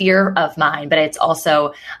it's a fear of mine, but it's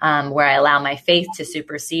also where I allow my faith to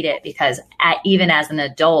supersede it, because even as an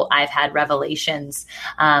adult, I've had revelations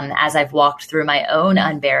as I've walked through my own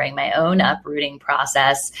unbearing, my own uprooting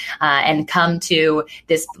process, and come to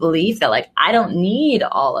this belief that I don't need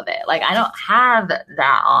all of it. I don't have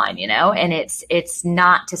that on, and it's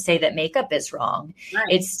not to say that makeup is wrong. Right.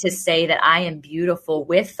 It's to say that I am beautiful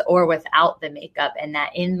with or without the makeup, and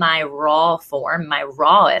that in my raw form, my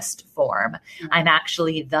rawest form, I'm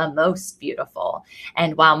actually the most beautiful.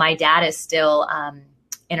 And while my dad is still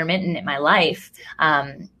intermittent in my life,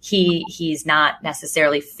 he's not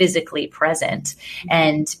necessarily physically present.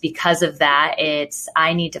 And because of that,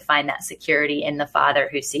 I need to find that security in the Father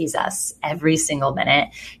who sees us every single minute,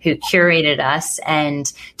 who curated us,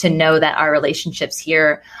 and to know that our relationships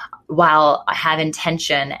here, while have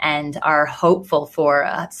intention and are hopeful for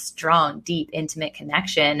a strong, deep, intimate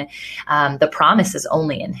connection, the promise is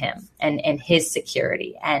only in him and his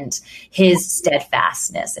security and his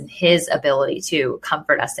steadfastness and his ability to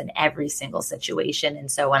comfort us in every single situation. And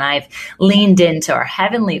so when I've leaned into our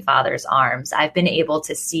Heavenly Father's arms, I've been able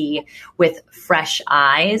to see with fresh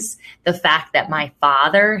eyes the fact that my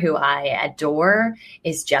Father, who I adore,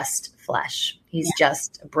 is just flesh. He's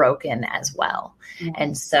just broken as well.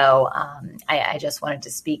 And so I just wanted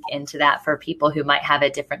to speak into that for people who might have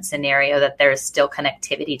a different scenario, that there's still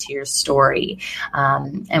connectivity to your story.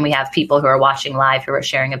 And we have people who are watching live who are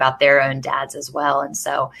sharing about their own dads as well. And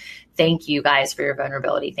so thank you guys for your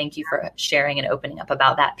vulnerability. Thank you for sharing and opening up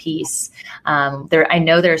about that piece. I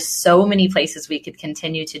know there's so many places we could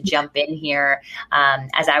continue to jump in here.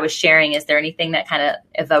 As I was sharing, is there anything that kind of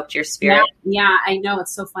evoked your spirit? Yeah, I know.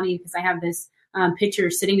 It's so funny because I have this picture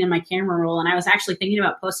sitting in my camera roll, and I was actually thinking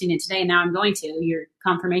about posting it today, and now I'm going to. Your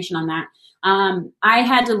confirmation on that. I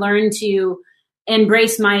had to learn to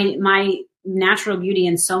embrace my natural beauty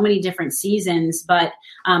in so many different seasons, but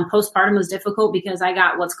postpartum was difficult because I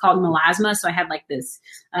got what's called melasma. So I had like this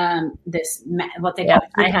what they call.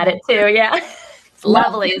 I had it too. Yeah, it's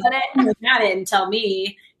lovely, isn't it? I didn't tell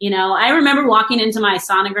me. I remember walking into my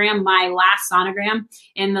sonogram, my last sonogram,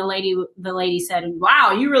 and the lady said,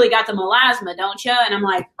 "Wow, you really got the melasma, don't you?" And I'm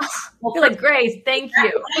like, well, "You're like, Grace, thank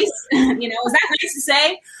you." Nice? Is that nice to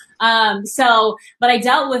say? But I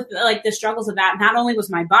dealt with like the struggles of that. Not only was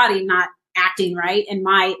my body not acting right, in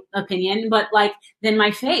my opinion, but like then my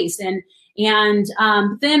face and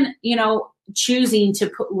then choosing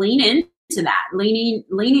to lean into that,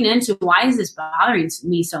 leaning into, why is this bothering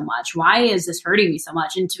me so much? Why is this hurting me so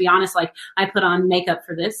much? And to be honest, like I put on makeup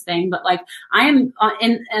for this thing, but like I am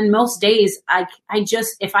and most days I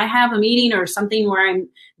just, if I have a meeting or something where I'm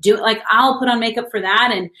doing, like I'll put on makeup for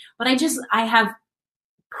that. But I have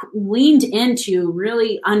leaned into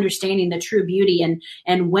really understanding the true beauty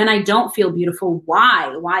and when I don't feel beautiful,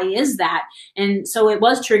 why is that? And so it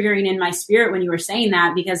was triggering in my spirit when you were saying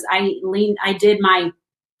that, because I did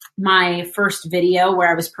my first video where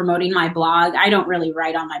I was promoting my blog. I don't really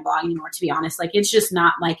write on my blog anymore, to be honest. Like, it's just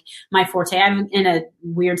not like my forte. I'm in a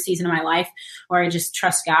weird season of my life where I just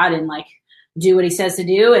trust God and like do what he says to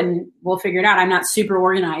do and we'll figure it out. I'm not super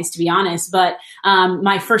organized, to be honest, but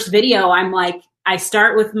my first video, I'm like, I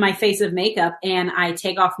start with my face of makeup and I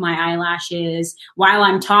take off my eyelashes while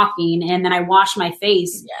I'm talking, and then I wash my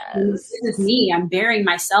face. Yes. This is me. I'm bearing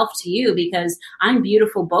myself to you because I'm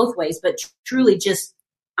beautiful both ways, but truly just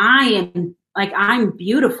I'm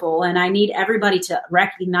beautiful, and I need everybody to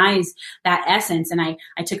recognize that essence. And I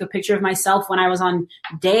took a picture of myself when I was on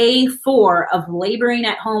day 4 of laboring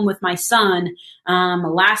at home with my son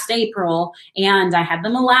last April, and I had the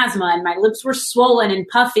melasma and my lips were swollen and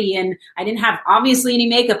puffy, and I didn't have obviously any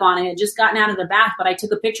makeup on. It had just gotten out of the bath, but I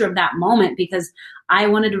took a picture of that moment because I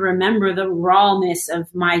wanted to remember the rawness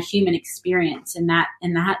of my human experience in that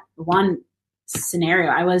one scenario.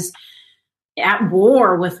 I was at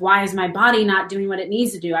war with, why is my body not doing what it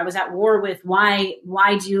needs to do? I was at war with why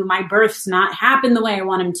do my births not happen the way I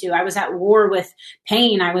want them to? I was at war with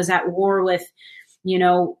pain. I was at war with,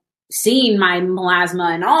 seeing my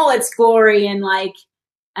melasma in all its glory, and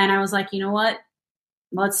I was like, you know what?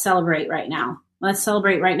 Let's celebrate right now. Let's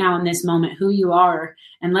celebrate right now in this moment who you are,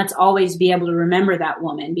 and let's always be able to remember that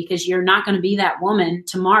woman, because you're not going to be that woman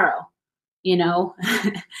tomorrow. You're not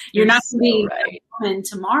going to be that woman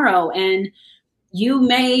tomorrow, and you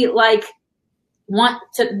may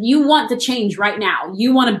want to change right now.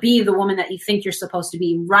 You want to be the woman that you think you're supposed to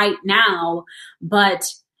be right now. But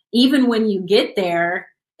even when you get there,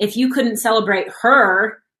 if you couldn't celebrate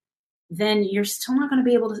her, then you're still not going to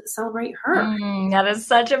be able to celebrate her. That is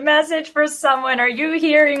such a message for someone. Are you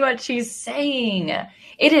hearing what she's saying?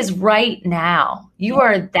 It is right now. You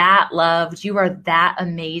are that loved. You are that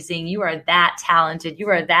amazing. You are that talented. You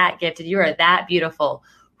are that gifted. You are that beautiful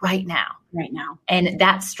right now. Right now. And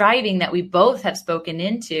that striving that we both have spoken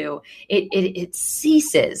into, it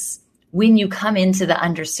ceases when you come into the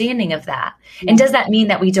understanding of that. And does that mean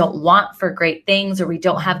that we don't want for great things, or we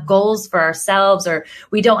don't have goals for ourselves, or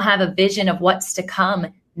we don't have a vision of what's to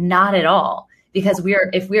come? Not at all. Because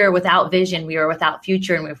if we are without vision, we are without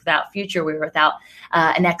future, and without future, we are without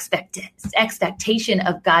an expectation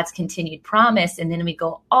of God's continued promise. And then we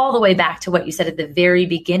go all the way back to what you said at the very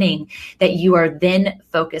beginning, that you are then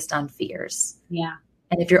focused on fears. Yeah.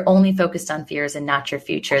 And if you're only focused on fears and not your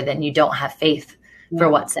future, then you don't have faith for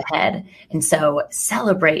what's ahead. And so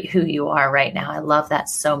celebrate who you are right now. I love that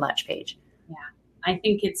so much, Paige. Yeah. I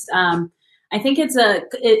think it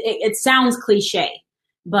sounds cliche,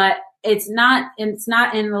 but it's not in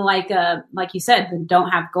the, like you said, don't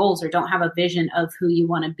have goals or don't have a vision of who you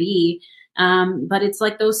want to be. But it's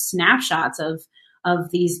like those snapshots of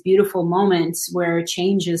these beautiful moments where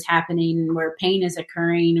change is happening, where pain is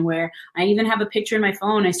occurring, where I even have a picture in my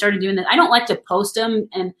phone. I started doing that. I don't like to post them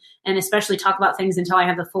and especially talk about things until I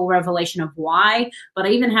have the full revelation of why. But I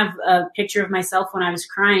even have a picture of myself when I was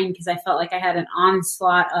crying because I felt like I had an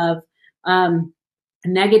onslaught of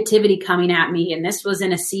negativity coming at me. And this was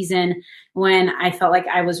in a season when I felt like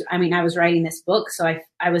I was writing this book. So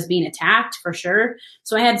I was being attacked for sure.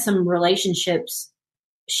 So I had some relationships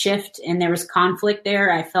shift and there was conflict there.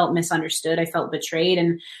 I felt misunderstood. I felt betrayed.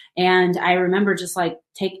 And I remember just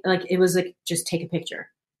take a picture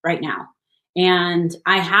right now. And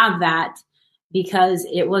I have that because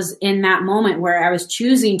it was in that moment where I was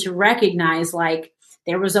choosing to recognize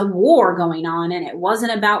there was a war going on and it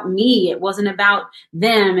wasn't about me. It wasn't about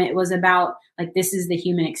them. It was about this is the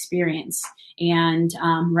human experience, and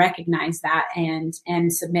recognize that and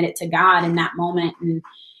submit it to God in that moment.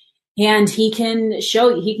 And he can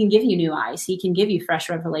give you new eyes. He can give you fresh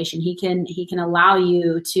revelation. He can allow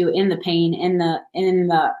you to, in the pain, in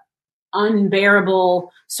the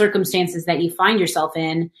unbearable circumstances that you find yourself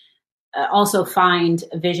in, also find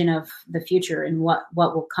a vision of the future and what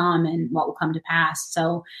will come and what will come to pass.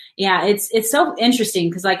 So yeah, it's so interesting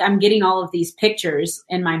because I'm getting all of these pictures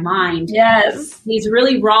in my mind. Yes. These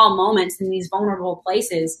really raw moments in these vulnerable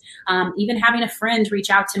places. Even having a friend reach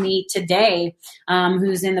out to me today,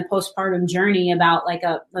 who's in the postpartum journey about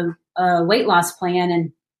a weight loss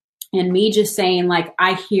plan, and me just saying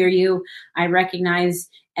I hear you. I recognize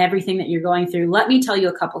everything that you're going through. Let me tell you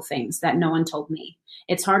a couple things that no one told me.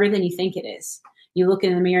 It's harder than you think it is. You look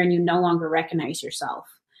in the mirror and you no longer recognize yourself.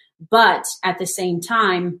 But at the same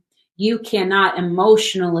time, you cannot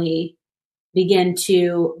emotionally begin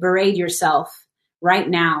to berate yourself right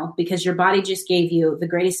now because your body just gave you the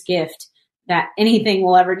greatest gift that anything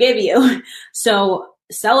will ever give you. So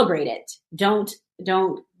celebrate it. Don't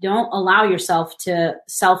allow yourself to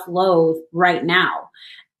self-loathe right now.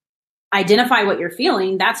 Identify what you're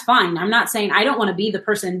feeling. That's fine. I'm not saying I don't want to be the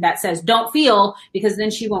person that says, don't feel, because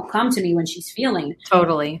then she won't come to me when she's feeling.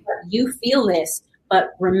 Totally. But you feel this, but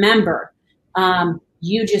remember,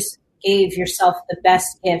 you just gave yourself the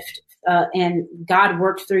best gift, and God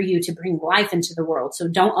worked through you to bring life into the world. So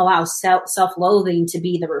don't allow self-loathing to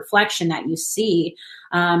be the reflection that you see.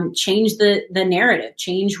 Change the narrative,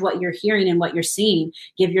 change what you're hearing and what you're seeing.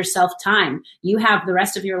 Give yourself time. You have the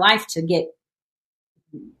rest of your life to get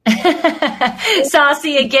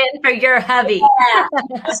saucy again for your hubby.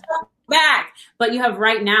 Back, but you have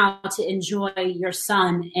right now to enjoy your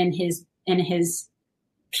son in his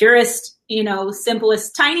purest,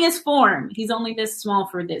 simplest, tiniest form. He's only this small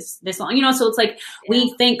for this long, so it's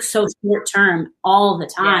we think so short term all the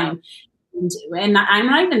time. Yeah. And I'm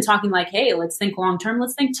not even talking hey, let's think long term.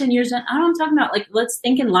 Let's think 10 years. I'm talking about let's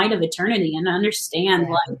think in light of eternity and understand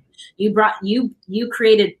you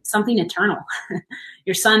created something eternal.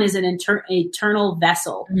 Your son is an eternal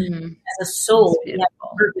vessel, as a soul, you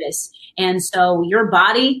have a purpose. And so your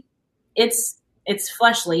body, it's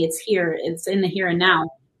fleshly, it's here, it's in the here and now.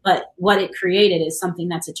 But what it created is something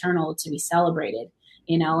that's eternal to be celebrated.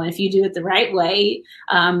 And if you do it the right way,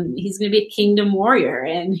 he's going to be a kingdom warrior,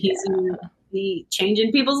 and he's going to be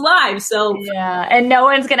changing people's lives. So yeah, and no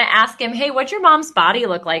one's going to ask him, hey, what's your mom's body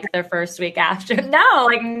look like the first week after? No,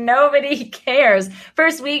 nobody cares.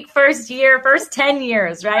 First week, first year, first 10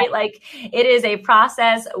 years, right? It is a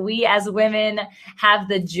process. We as women have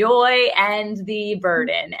the joy and the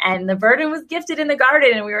burden, and the burden was gifted in the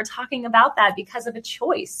garden. And we were talking about that because of a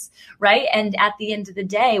choice, right? And at the end of the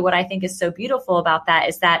day, what I think is so beautiful about that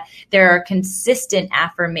is that there are consistent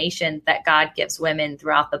affirmations that God gives women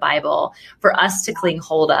throughout the Bible for us to cling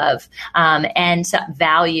hold of, and to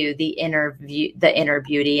value the inner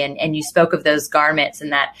beauty. And you spoke of those garments,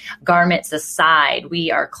 and that garments aside, we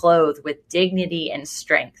are clothed with dignity and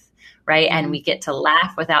strength. Right. And we get to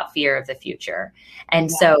laugh without fear of the future.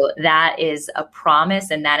 And so that is a promise.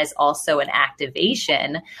 And that is also an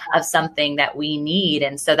activation of something that we need.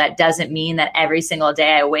 And so that doesn't mean that every single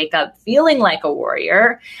day I wake up feeling like a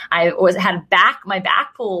warrior. I had my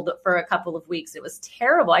back pulled for a couple of weeks. It was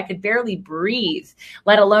terrible. I could barely breathe,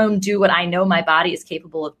 let alone do what I know my body is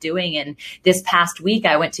capable of doing. And this past week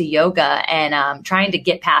I went to yoga, and trying to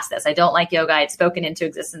get past this. I don't like yoga. I had spoken into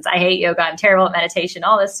existence. I hate yoga. I'm terrible at meditation,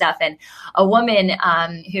 all this stuff. And a woman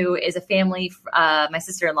who is a family, my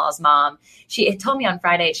sister-in-law's mom, she had told me on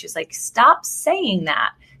Friday, she was like, stop saying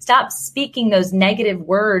that. Stop speaking those negative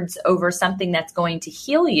words over something that's going to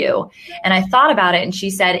heal you. And I thought about it, and she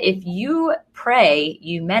said, if you pray,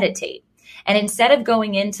 you meditate. And instead of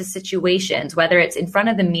going into situations, whether it's in front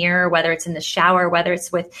of the mirror, whether it's in the shower, whether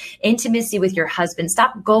it's with intimacy with your husband,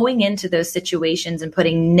 stop going into those situations and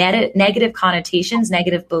putting negative connotations,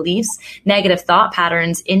 negative beliefs, negative thought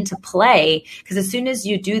patterns into play. Because as soon as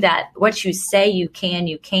you do that, what you say you can,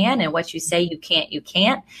 and what you say you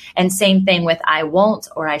can't. And same thing with I won't,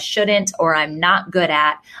 or I shouldn't, or I'm not good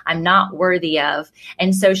at, I'm not worthy of.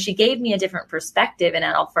 And so she gave me a different perspective, and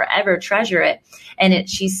I'll forever treasure it. And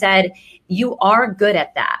she said, you are good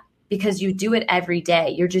at that because you do it every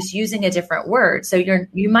day. You're just using a different word. So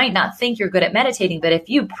you might not think you're good at meditating, but if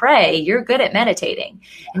you pray, you're good at meditating.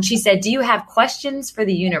 And she said, do you have questions for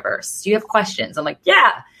the universe? Do you have questions? I'm like,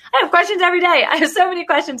 yeah, I have questions every day. I have so many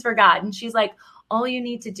questions for God. And she's like, all you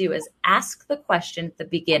need to do is ask the question at the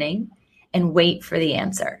beginning and wait for the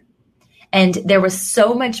answer. And there was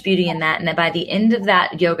so much beauty in that. And then by the end of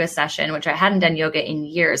that yoga session, which I hadn't done yoga in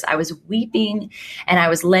years, I was weeping and I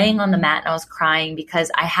was laying on the mat and I was crying because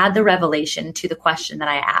I had the revelation to the question that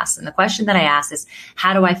I asked. And the question that I asked is,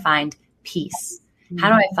 how do I find peace? How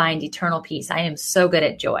do I find eternal peace? I am so good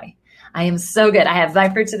at joy. I am so good. I have my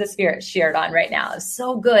fruits of the Spirit shared on right now. I'm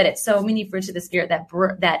so good at so many fruits of the Spirit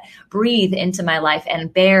that breathe into my life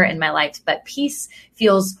and bear in my life. But peace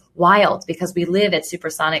feels wild because we live at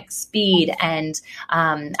supersonic speed, and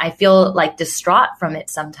I feel like distraught from it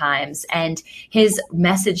sometimes. And his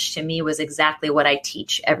message to me was exactly what I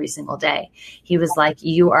teach every single day. He was like,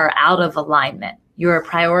 you are out of alignment. You're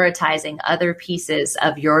prioritizing other pieces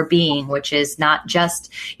of your being, which is not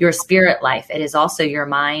just your spirit life. It is also your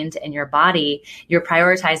mind and your body. You're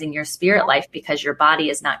prioritizing your spirit life because your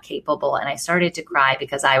body is not capable. And I started to cry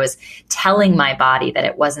because I was telling my body that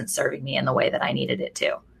it wasn't serving me in the way that I needed it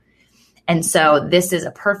to. And so this is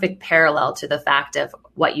a perfect parallel to the fact of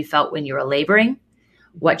what you felt when you were laboring,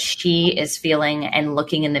 what she is feeling and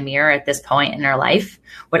looking in the mirror at this point in her life,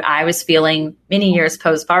 what I was feeling many years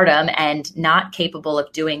postpartum and not capable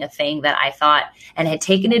of doing a thing that I thought and had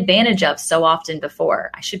taken advantage of so often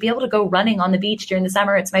before. I should be able to go running on the beach during the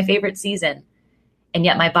summer. It's my favorite season. And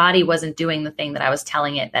yet my body wasn't doing the thing that I was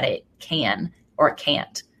telling it that it can or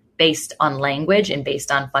can't, based on language and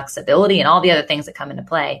based on flexibility and all the other things that come into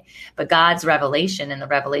play. But God's revelation, and the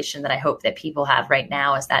revelation that I hope that people have right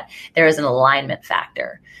now, is that there is an alignment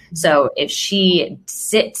factor. So if she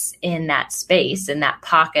sits in that space, in that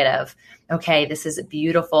pocket of, okay, this is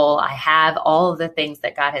beautiful. I have all of the things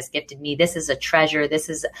that God has gifted me. This is a treasure. This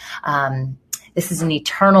is an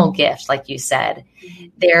eternal gift, like you said.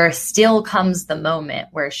 There still comes the moment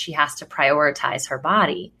where she has to prioritize her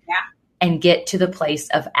body. Yeah. And get to the place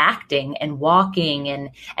of acting and walking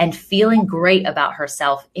and feeling great about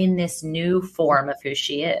herself in this new form of who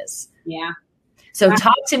she is. Yeah. So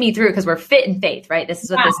talk to me through, because we're fit in faith, right? This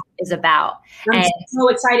is what this is about. I'm so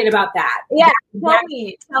excited about that. Yeah. Tell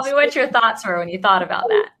me what your thoughts were when you thought about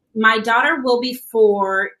that. My daughter will be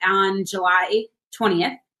 4 on July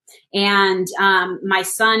 20th. And my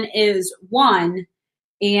son is 1,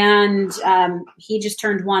 and he just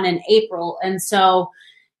turned 1 in April. And so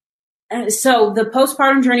the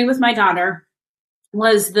postpartum journey with my daughter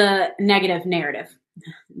was the negative narrative,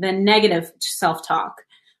 the negative self-talk,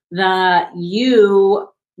 you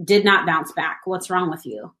did not bounce back. What's wrong with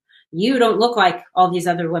you? You don't look like all these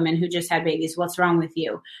other women who just had babies. What's wrong with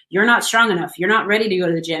you? You're not strong enough. You're not ready to go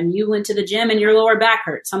to the gym. You went to the gym and your lower back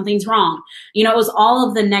hurt. Something's wrong. It was all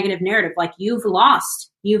of the negative narrative. Like, you've lost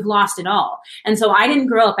it all. And so I didn't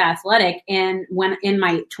grow up athletic. And when in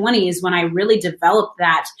my 20s, when I really developed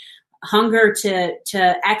that hunger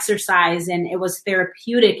to exercise, and it was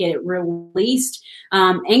therapeutic, it released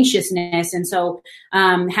anxiousness. And so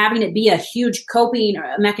having it be a huge coping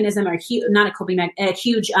mechanism, or a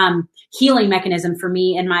huge healing mechanism for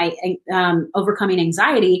me in my overcoming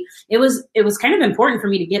anxiety, it was kind of important for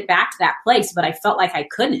me to get back to that place, but I felt like I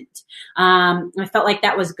couldn't. I felt like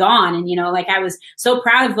that was gone. And, like, I was so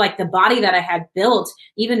proud of like the body that I had built,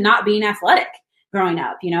 even not being athletic growing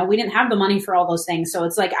up. We didn't have the money for all those things. So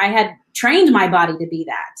it's like I had trained my body to be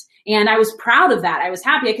that. And I was proud of that. I was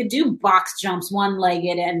happy I could do box jumps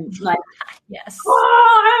one-legged and like, yes,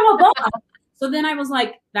 oh, I'm a boss. So then I was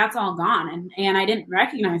like, that's all gone. And I didn't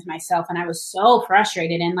recognize myself. And I was so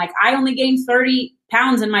frustrated. And like, I only gained 30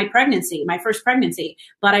 pounds in my first pregnancy,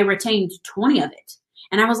 but I retained 20 of it.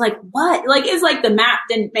 And I was like, what? Like, it's like the math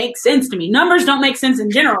didn't make sense to me. Numbers don't make sense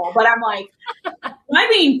in general, but I'm like, am I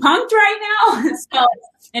being punked right now? So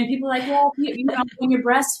And people are like, well, when you're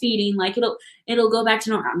breastfeeding, like it'll go back to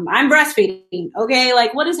normal. I'm breastfeeding. Okay.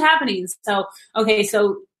 Like what is happening? So, okay.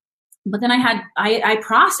 So, but then I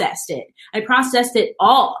processed it. I processed it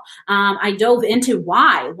all. I dove into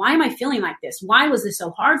why am I feeling like this? Why was this so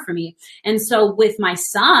hard for me? And so with my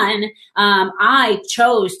son, I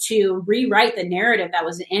chose to rewrite the narrative that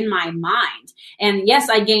was in my mind. And yes,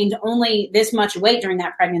 I gained only this much weight during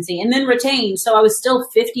that pregnancy and then retained. So I was still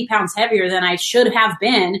 50 pounds heavier than I should have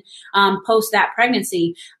been, post that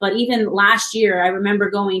pregnancy. But even last year, I remember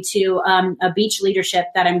going to, a beach leadership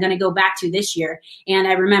that I'm going to go back to this year. And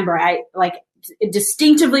I remember I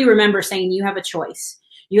distinctively remember saying, you have a choice.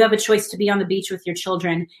 You have a choice to be on the beach with your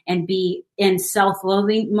children and be in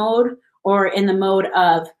self-loathing mode or in the mode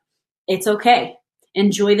of, it's okay.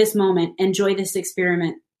 Enjoy this moment. Enjoy this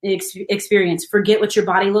experience. Forget what your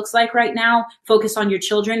body looks like right now. Focus on your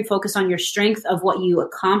children. Focus on your strength of what you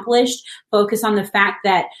accomplished. Focus on the fact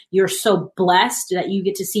that you're so blessed that you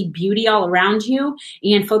get to see beauty all around you,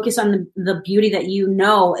 and focus on the beauty that you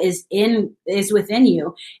know is within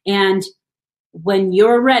you. And when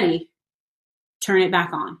you're ready, turn it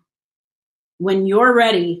back on. When you're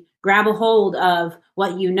ready, grab a hold of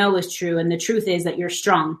what you know is true. And the truth is that you're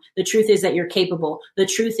strong. The truth is that you're capable. The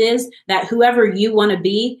truth is that whoever you want to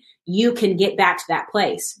be, you can get back to that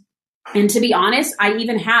place. And to be honest, I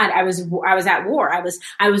was at war.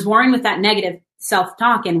 I was warring with that negative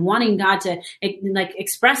self-talk and wanting God to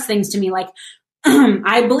express things to me like,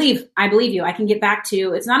 I believe you. I can get back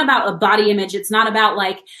to, it's not about a body image. It's not about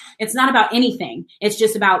anything. It's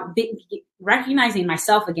just about recognizing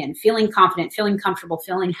myself again, feeling confident, feeling comfortable,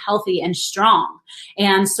 feeling healthy and strong.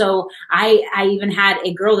 And so I even had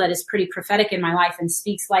a girl that is pretty prophetic in my life and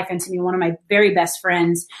speaks life into me, one of my very best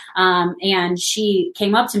friends. And she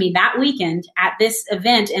came up to me that weekend at this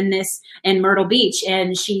event in Myrtle Beach.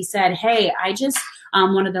 And she said, hey, I just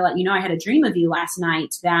wanted to let you know I had a dream of you last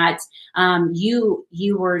night that you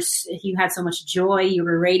had so much joy, you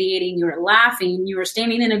were radiating, you were laughing, you were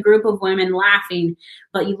standing in a group of women laughing,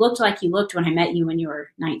 but you looked like you looked when I met you when you were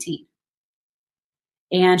 19.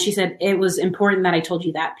 And she said, it was important that I told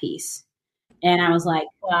you that piece. And I was like,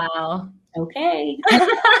 wow. Okay.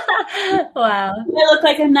 Wow. I look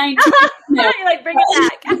like I'm 19. No. You're like, bring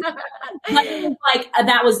it back. But it was like,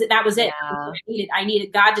 that was it. Yeah. I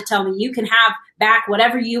needed God to tell me, you can have back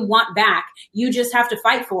whatever you want back. You just have to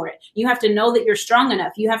fight for it. You have to know that you're strong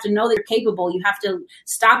enough. You have to know that you're capable. You have to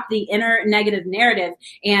stop the inner negative narrative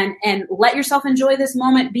and let yourself enjoy this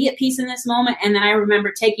moment, be at peace in this moment. And then I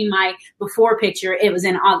remember taking my before picture. It was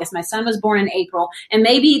in August. My son was born in April. And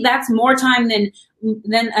maybe that's more time than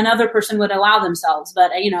another person would allow themselves.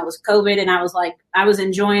 But, it was COVID and I was like, I was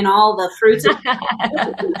enjoying all the fruits.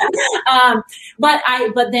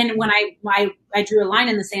 But then when I drew a line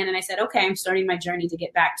in the sand and I said, okay, I'm starting my journey to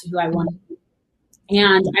get back to who I want to be.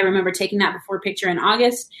 And I remember taking that before picture in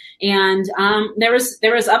August, and there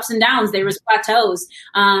was ups and downs, there was plateaus.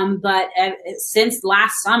 But since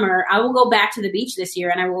last summer, I will go back to the beach this year,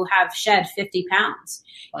 and I will have shed 50 pounds.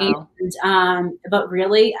 Wow. And but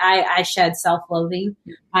really, I shed self-loathing,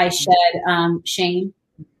 I shed shame,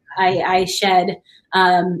 I shed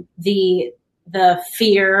the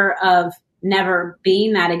fear of never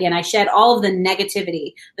being that again. I shed all of the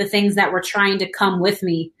negativity, the things that were trying to come with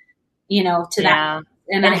me. To that.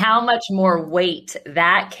 And how much more weight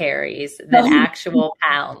that carries than actual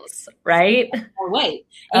pounds, right? More weight.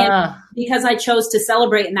 And because I chose to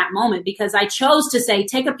celebrate in that moment, because I chose to say,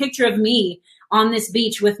 take a picture of me on this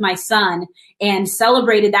beach with my son and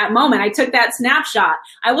celebrated that moment. I took that snapshot.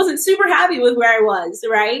 I wasn't super happy with where I was,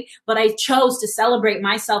 right? But I chose to celebrate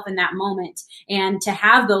myself in that moment and to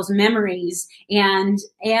have those memories. And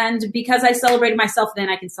because I celebrated myself then,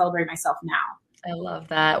 I can celebrate myself now. I love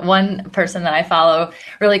that. One person that I follow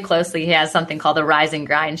really closely, he has something called the Rise and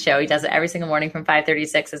Grind Show. He does it every single morning from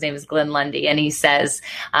 5:36. His name is Glenn Lundy. And he says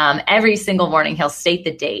every single morning he'll state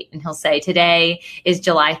the date and he'll say, today is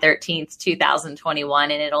July 13th, 2021,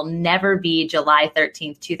 and it'll never be July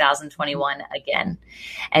 13th, 2021 again.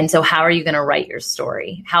 And so how are you going to write your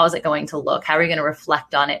story? How is it going to look? How are you going to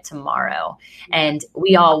reflect on it tomorrow? And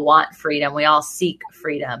we all want freedom. We all seek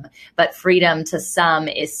freedom, but freedom to some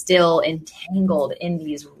is still entangled in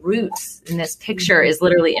these roots. And this picture is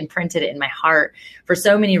literally imprinted in my heart for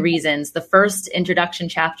so many reasons. The first introduction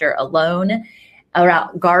chapter alone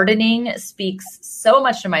about gardening speaks so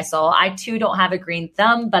much to my soul. I too don't have a green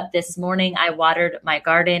thumb, but this morning I watered my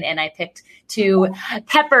garden and I picked 2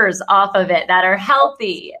 peppers off of it that are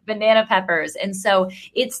healthy, banana peppers. And so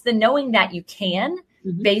it's the knowing that you can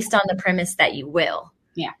based on the premise that you will.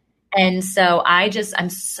 Yeah. And so I'm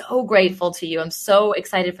so grateful to you. I'm so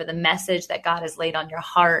excited for the message that God has laid on your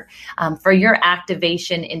heart, for your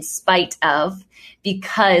activation in spite of,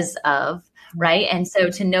 because of, right? And so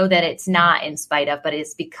to know that it's not in spite of, but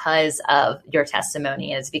it's because of your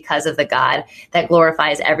testimony. It's because of the God that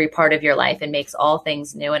glorifies every part of your life and makes all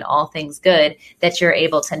things new and all things good, that you're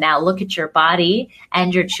able to now look at your body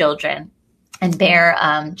and your children and bear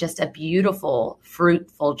just a beautiful,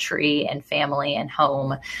 fruitful tree and family and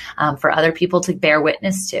home for other people to bear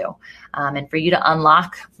witness to. And for you to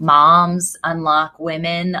unlock moms, unlock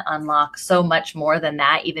women, unlock so much more than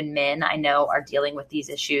that. Even men, I know, are dealing with these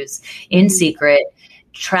issues in secret,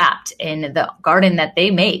 trapped in the garden that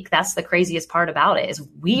they make. That's the craziest part about it, is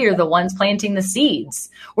we are the ones planting the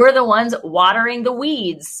seeds. We're the ones watering the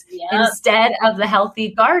weeds instead of the healthy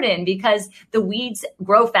garden, because the weeds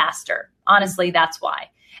grow faster. Honestly, that's why.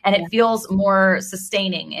 And it feels more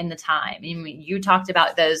sustaining in the time. I mean, you talked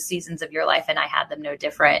about those seasons of your life, and I had them no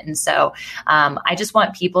different. And so I just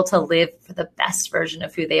want people to live for the best version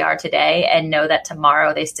of who they are today, and know that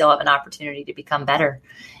tomorrow they still have an opportunity to become better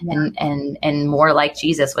and more like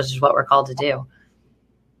Jesus, which is what we're called to do.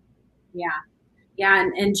 Yeah. Yeah.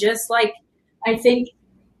 And just like, I think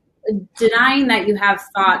denying that you have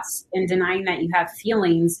thoughts and denying that you have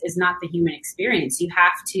feelings is not the human experience. You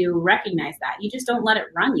have to recognize that. You just don't let it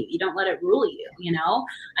run you. You don't let it rule you. You know,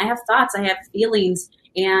 I have thoughts, I have feelings,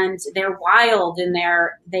 and they're wild, and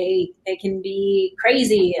they can be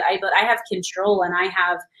crazy. But I have control, and I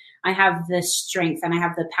have the strength, and I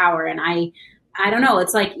have the power, and I don't know.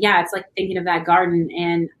 It's like thinking of that garden,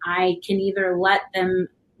 and I can either let them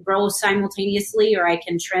grow simultaneously, or I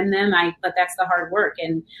can trim them. But that's the hard work,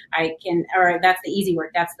 and or that's the easy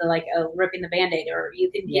work. That's the ripping the Band-Aid, or you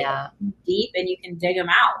can get deep and you can dig them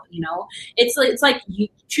out. You know, it's like you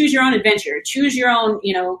choose your own adventure, choose your own,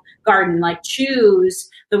 garden, like choose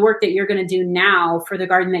the work that you're going to do now for the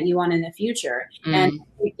garden that you want in the future. And,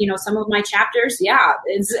 some of my chapters,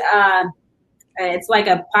 it's like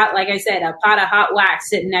a pot, like I said, a pot of hot wax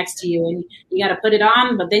sitting next to you, and you got to put it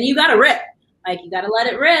on, but then you got to rip. Like, you got to let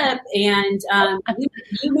it rip, and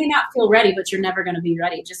you may not feel ready, but you're never going to be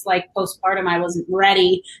ready. Just like postpartum, I wasn't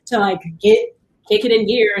ready to kick it in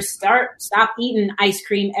gear, stop eating ice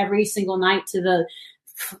cream every single night to the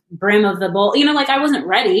brim of the bowl. I wasn't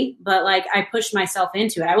ready, but I pushed myself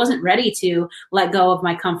into it. I wasn't ready to let go of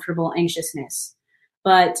my comfortable anxiousness,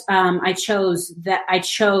 but I chose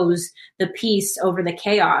the peace over the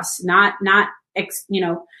chaos.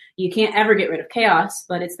 You can't ever get rid of chaos,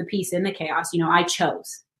 but it's the peace in the chaos. I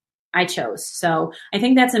chose. So I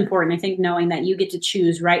think that's important. I think knowing that you get to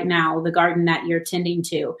choose right now the garden that you're tending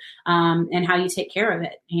to, and how you take care of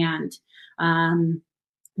it, and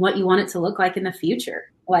what you want it to look like in the future.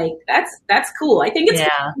 That's cool. I think it's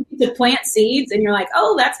cool to plant seeds, and you're like,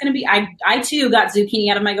 oh, that's going to be, I too got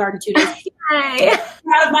zucchini out of my garden 2 days.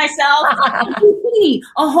 Proud of myself. Zucchini,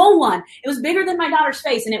 a whole one. It was bigger than my daughter's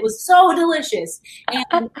face, and it was so delicious. And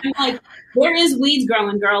I'm like, there is weeds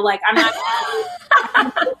growing, girl. I'm not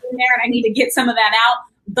in there, and I need to get some of that out.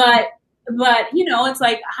 But it's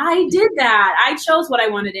like, I did that. I chose what I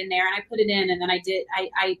wanted in there, and I put it in, and then I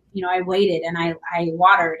waited, and I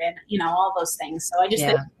watered, and all those things. So I just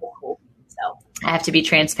think it's so cool. So I have to be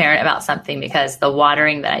transparent about something, because the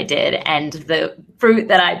watering that I did and the fruit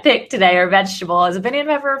that I picked today, or vegetable, is a banana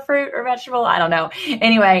pepper a fruit or vegetable? I don't know.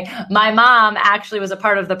 Anyway, my mom actually was a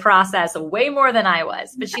part of the process way more than I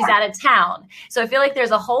was, but she's out of town. So I feel like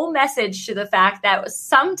there's a whole message to the fact that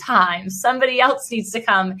sometimes somebody else needs to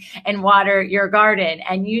come and water your garden,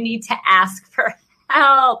 and you need to ask for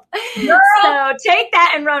help. Girl. So take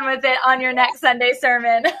that and run with it on your next Sunday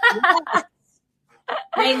sermon.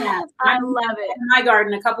 I love it. In my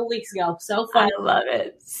garden a couple weeks ago. So fun. I love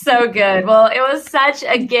it. So good. Well, it was such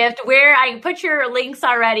a gift. I put your links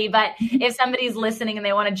already, but if somebody's listening and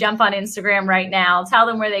they want to jump on Instagram right now, tell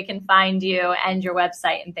them where they can find you and your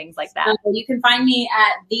website and things like that. You can find me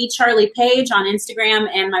at The Charlie Paige on Instagram,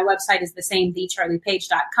 and my website is the same,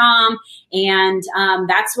 thecharliepage.com. And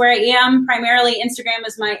that's where I am primarily. Instagram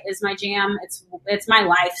is my jam. It's my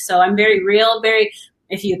life. So I'm very real,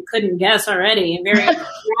 if you couldn't guess already, very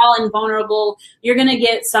raw and vulnerable. You're going to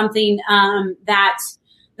get something that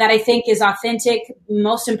I think is authentic.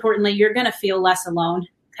 Most importantly, you're going to feel less alone,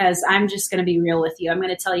 because I'm just going to be real with you. I'm going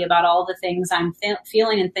to tell you about all the things I'm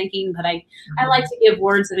feeling and thinking, but I like to give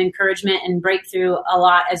words of encouragement and breakthrough a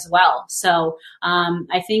lot as well. So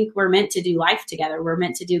I think we're meant to do life together. We're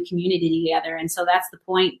meant to do community together. And so that's the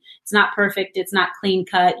point. It's not perfect. It's not clean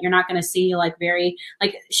cut. You're not going to see very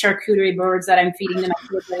charcuterie boards that I'm feeding them.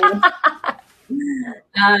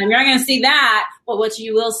 You're not going to see that, but what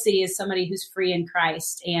you will see is somebody who's free in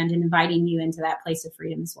Christ and inviting you into that place of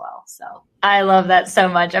freedom as well. So I love that so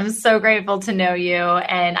much. I'm so grateful to know you,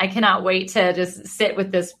 and I cannot wait to just sit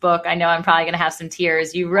with this book. I know I'm probably going to have some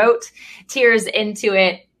tears. You wrote tears into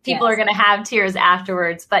it. People are going to have tears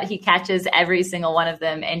afterwards, but he catches every single one of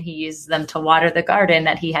them and he uses them to water the garden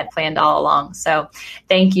that he had planned all along. So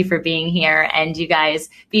thank you for being here. And you guys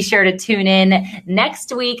be sure to tune in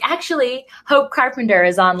next week. Actually, Hope Carpenter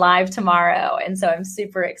is on live tomorrow. And so I'm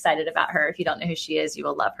super excited about her. If you don't know who she is, you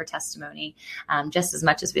will love her testimony just as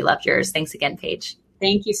much as we loved yours. Thanks again, Paige.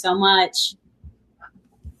 Thank you so much.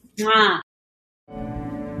 Mwah.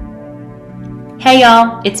 Hey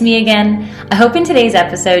y'all, it's me again. I hope in today's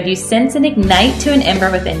episode you sense and ignite to an ember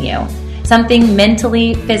within you. Something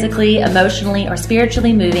mentally, physically, emotionally, or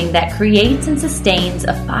spiritually moving that creates and sustains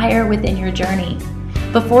a fire within your journey.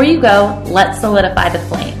 Before you go, let's solidify the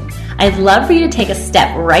flame. I'd love for you to take a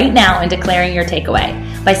step right now in declaring your takeaway.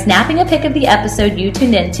 By snapping a pic of the episode you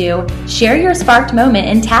tuned into, share your sparked moment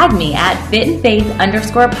and tag me at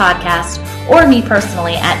fitandfaith_podcast or me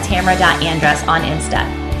personally at tamara.andress on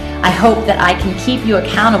Insta. I hope that I can keep you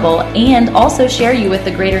accountable and also share you with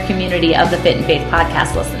the greater community of the Fit and Faith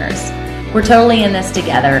podcast listeners. We're totally in this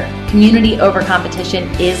together. Community over competition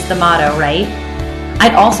is the motto, right?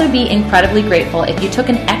 I'd also be incredibly grateful if you took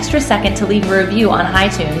an extra second to leave a review on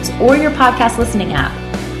iTunes or your podcast listening app.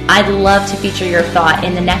 I'd love to feature your thought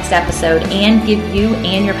in the next episode and give you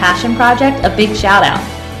and your passion project a big shout out.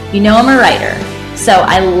 You know I'm a writer, so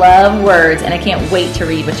I love words and I can't wait to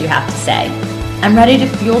read what you have to say. I'm ready to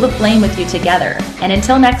fuel the flame with you together. And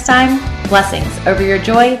until next time, blessings over your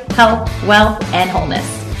joy, health, wealth, and wholeness.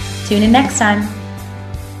 Tune in next time.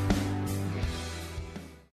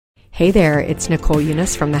 Hey there, it's Nicole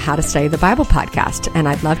Eunice from the How to Study the Bible podcast, and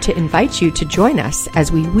I'd love to invite you to join us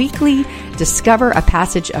as we weekly discover a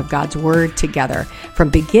passage of God's Word together. From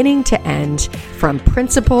beginning to end, from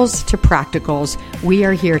principles to practicals, we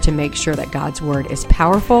are here to make sure that God's Word is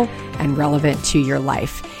powerful and relevant to your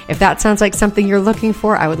life. If that sounds like something you're looking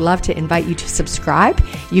for, I would love to invite you to subscribe.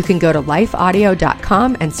 You can go to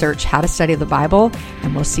lifeaudio.com and search How to Study the Bible,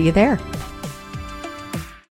 and we'll see you there.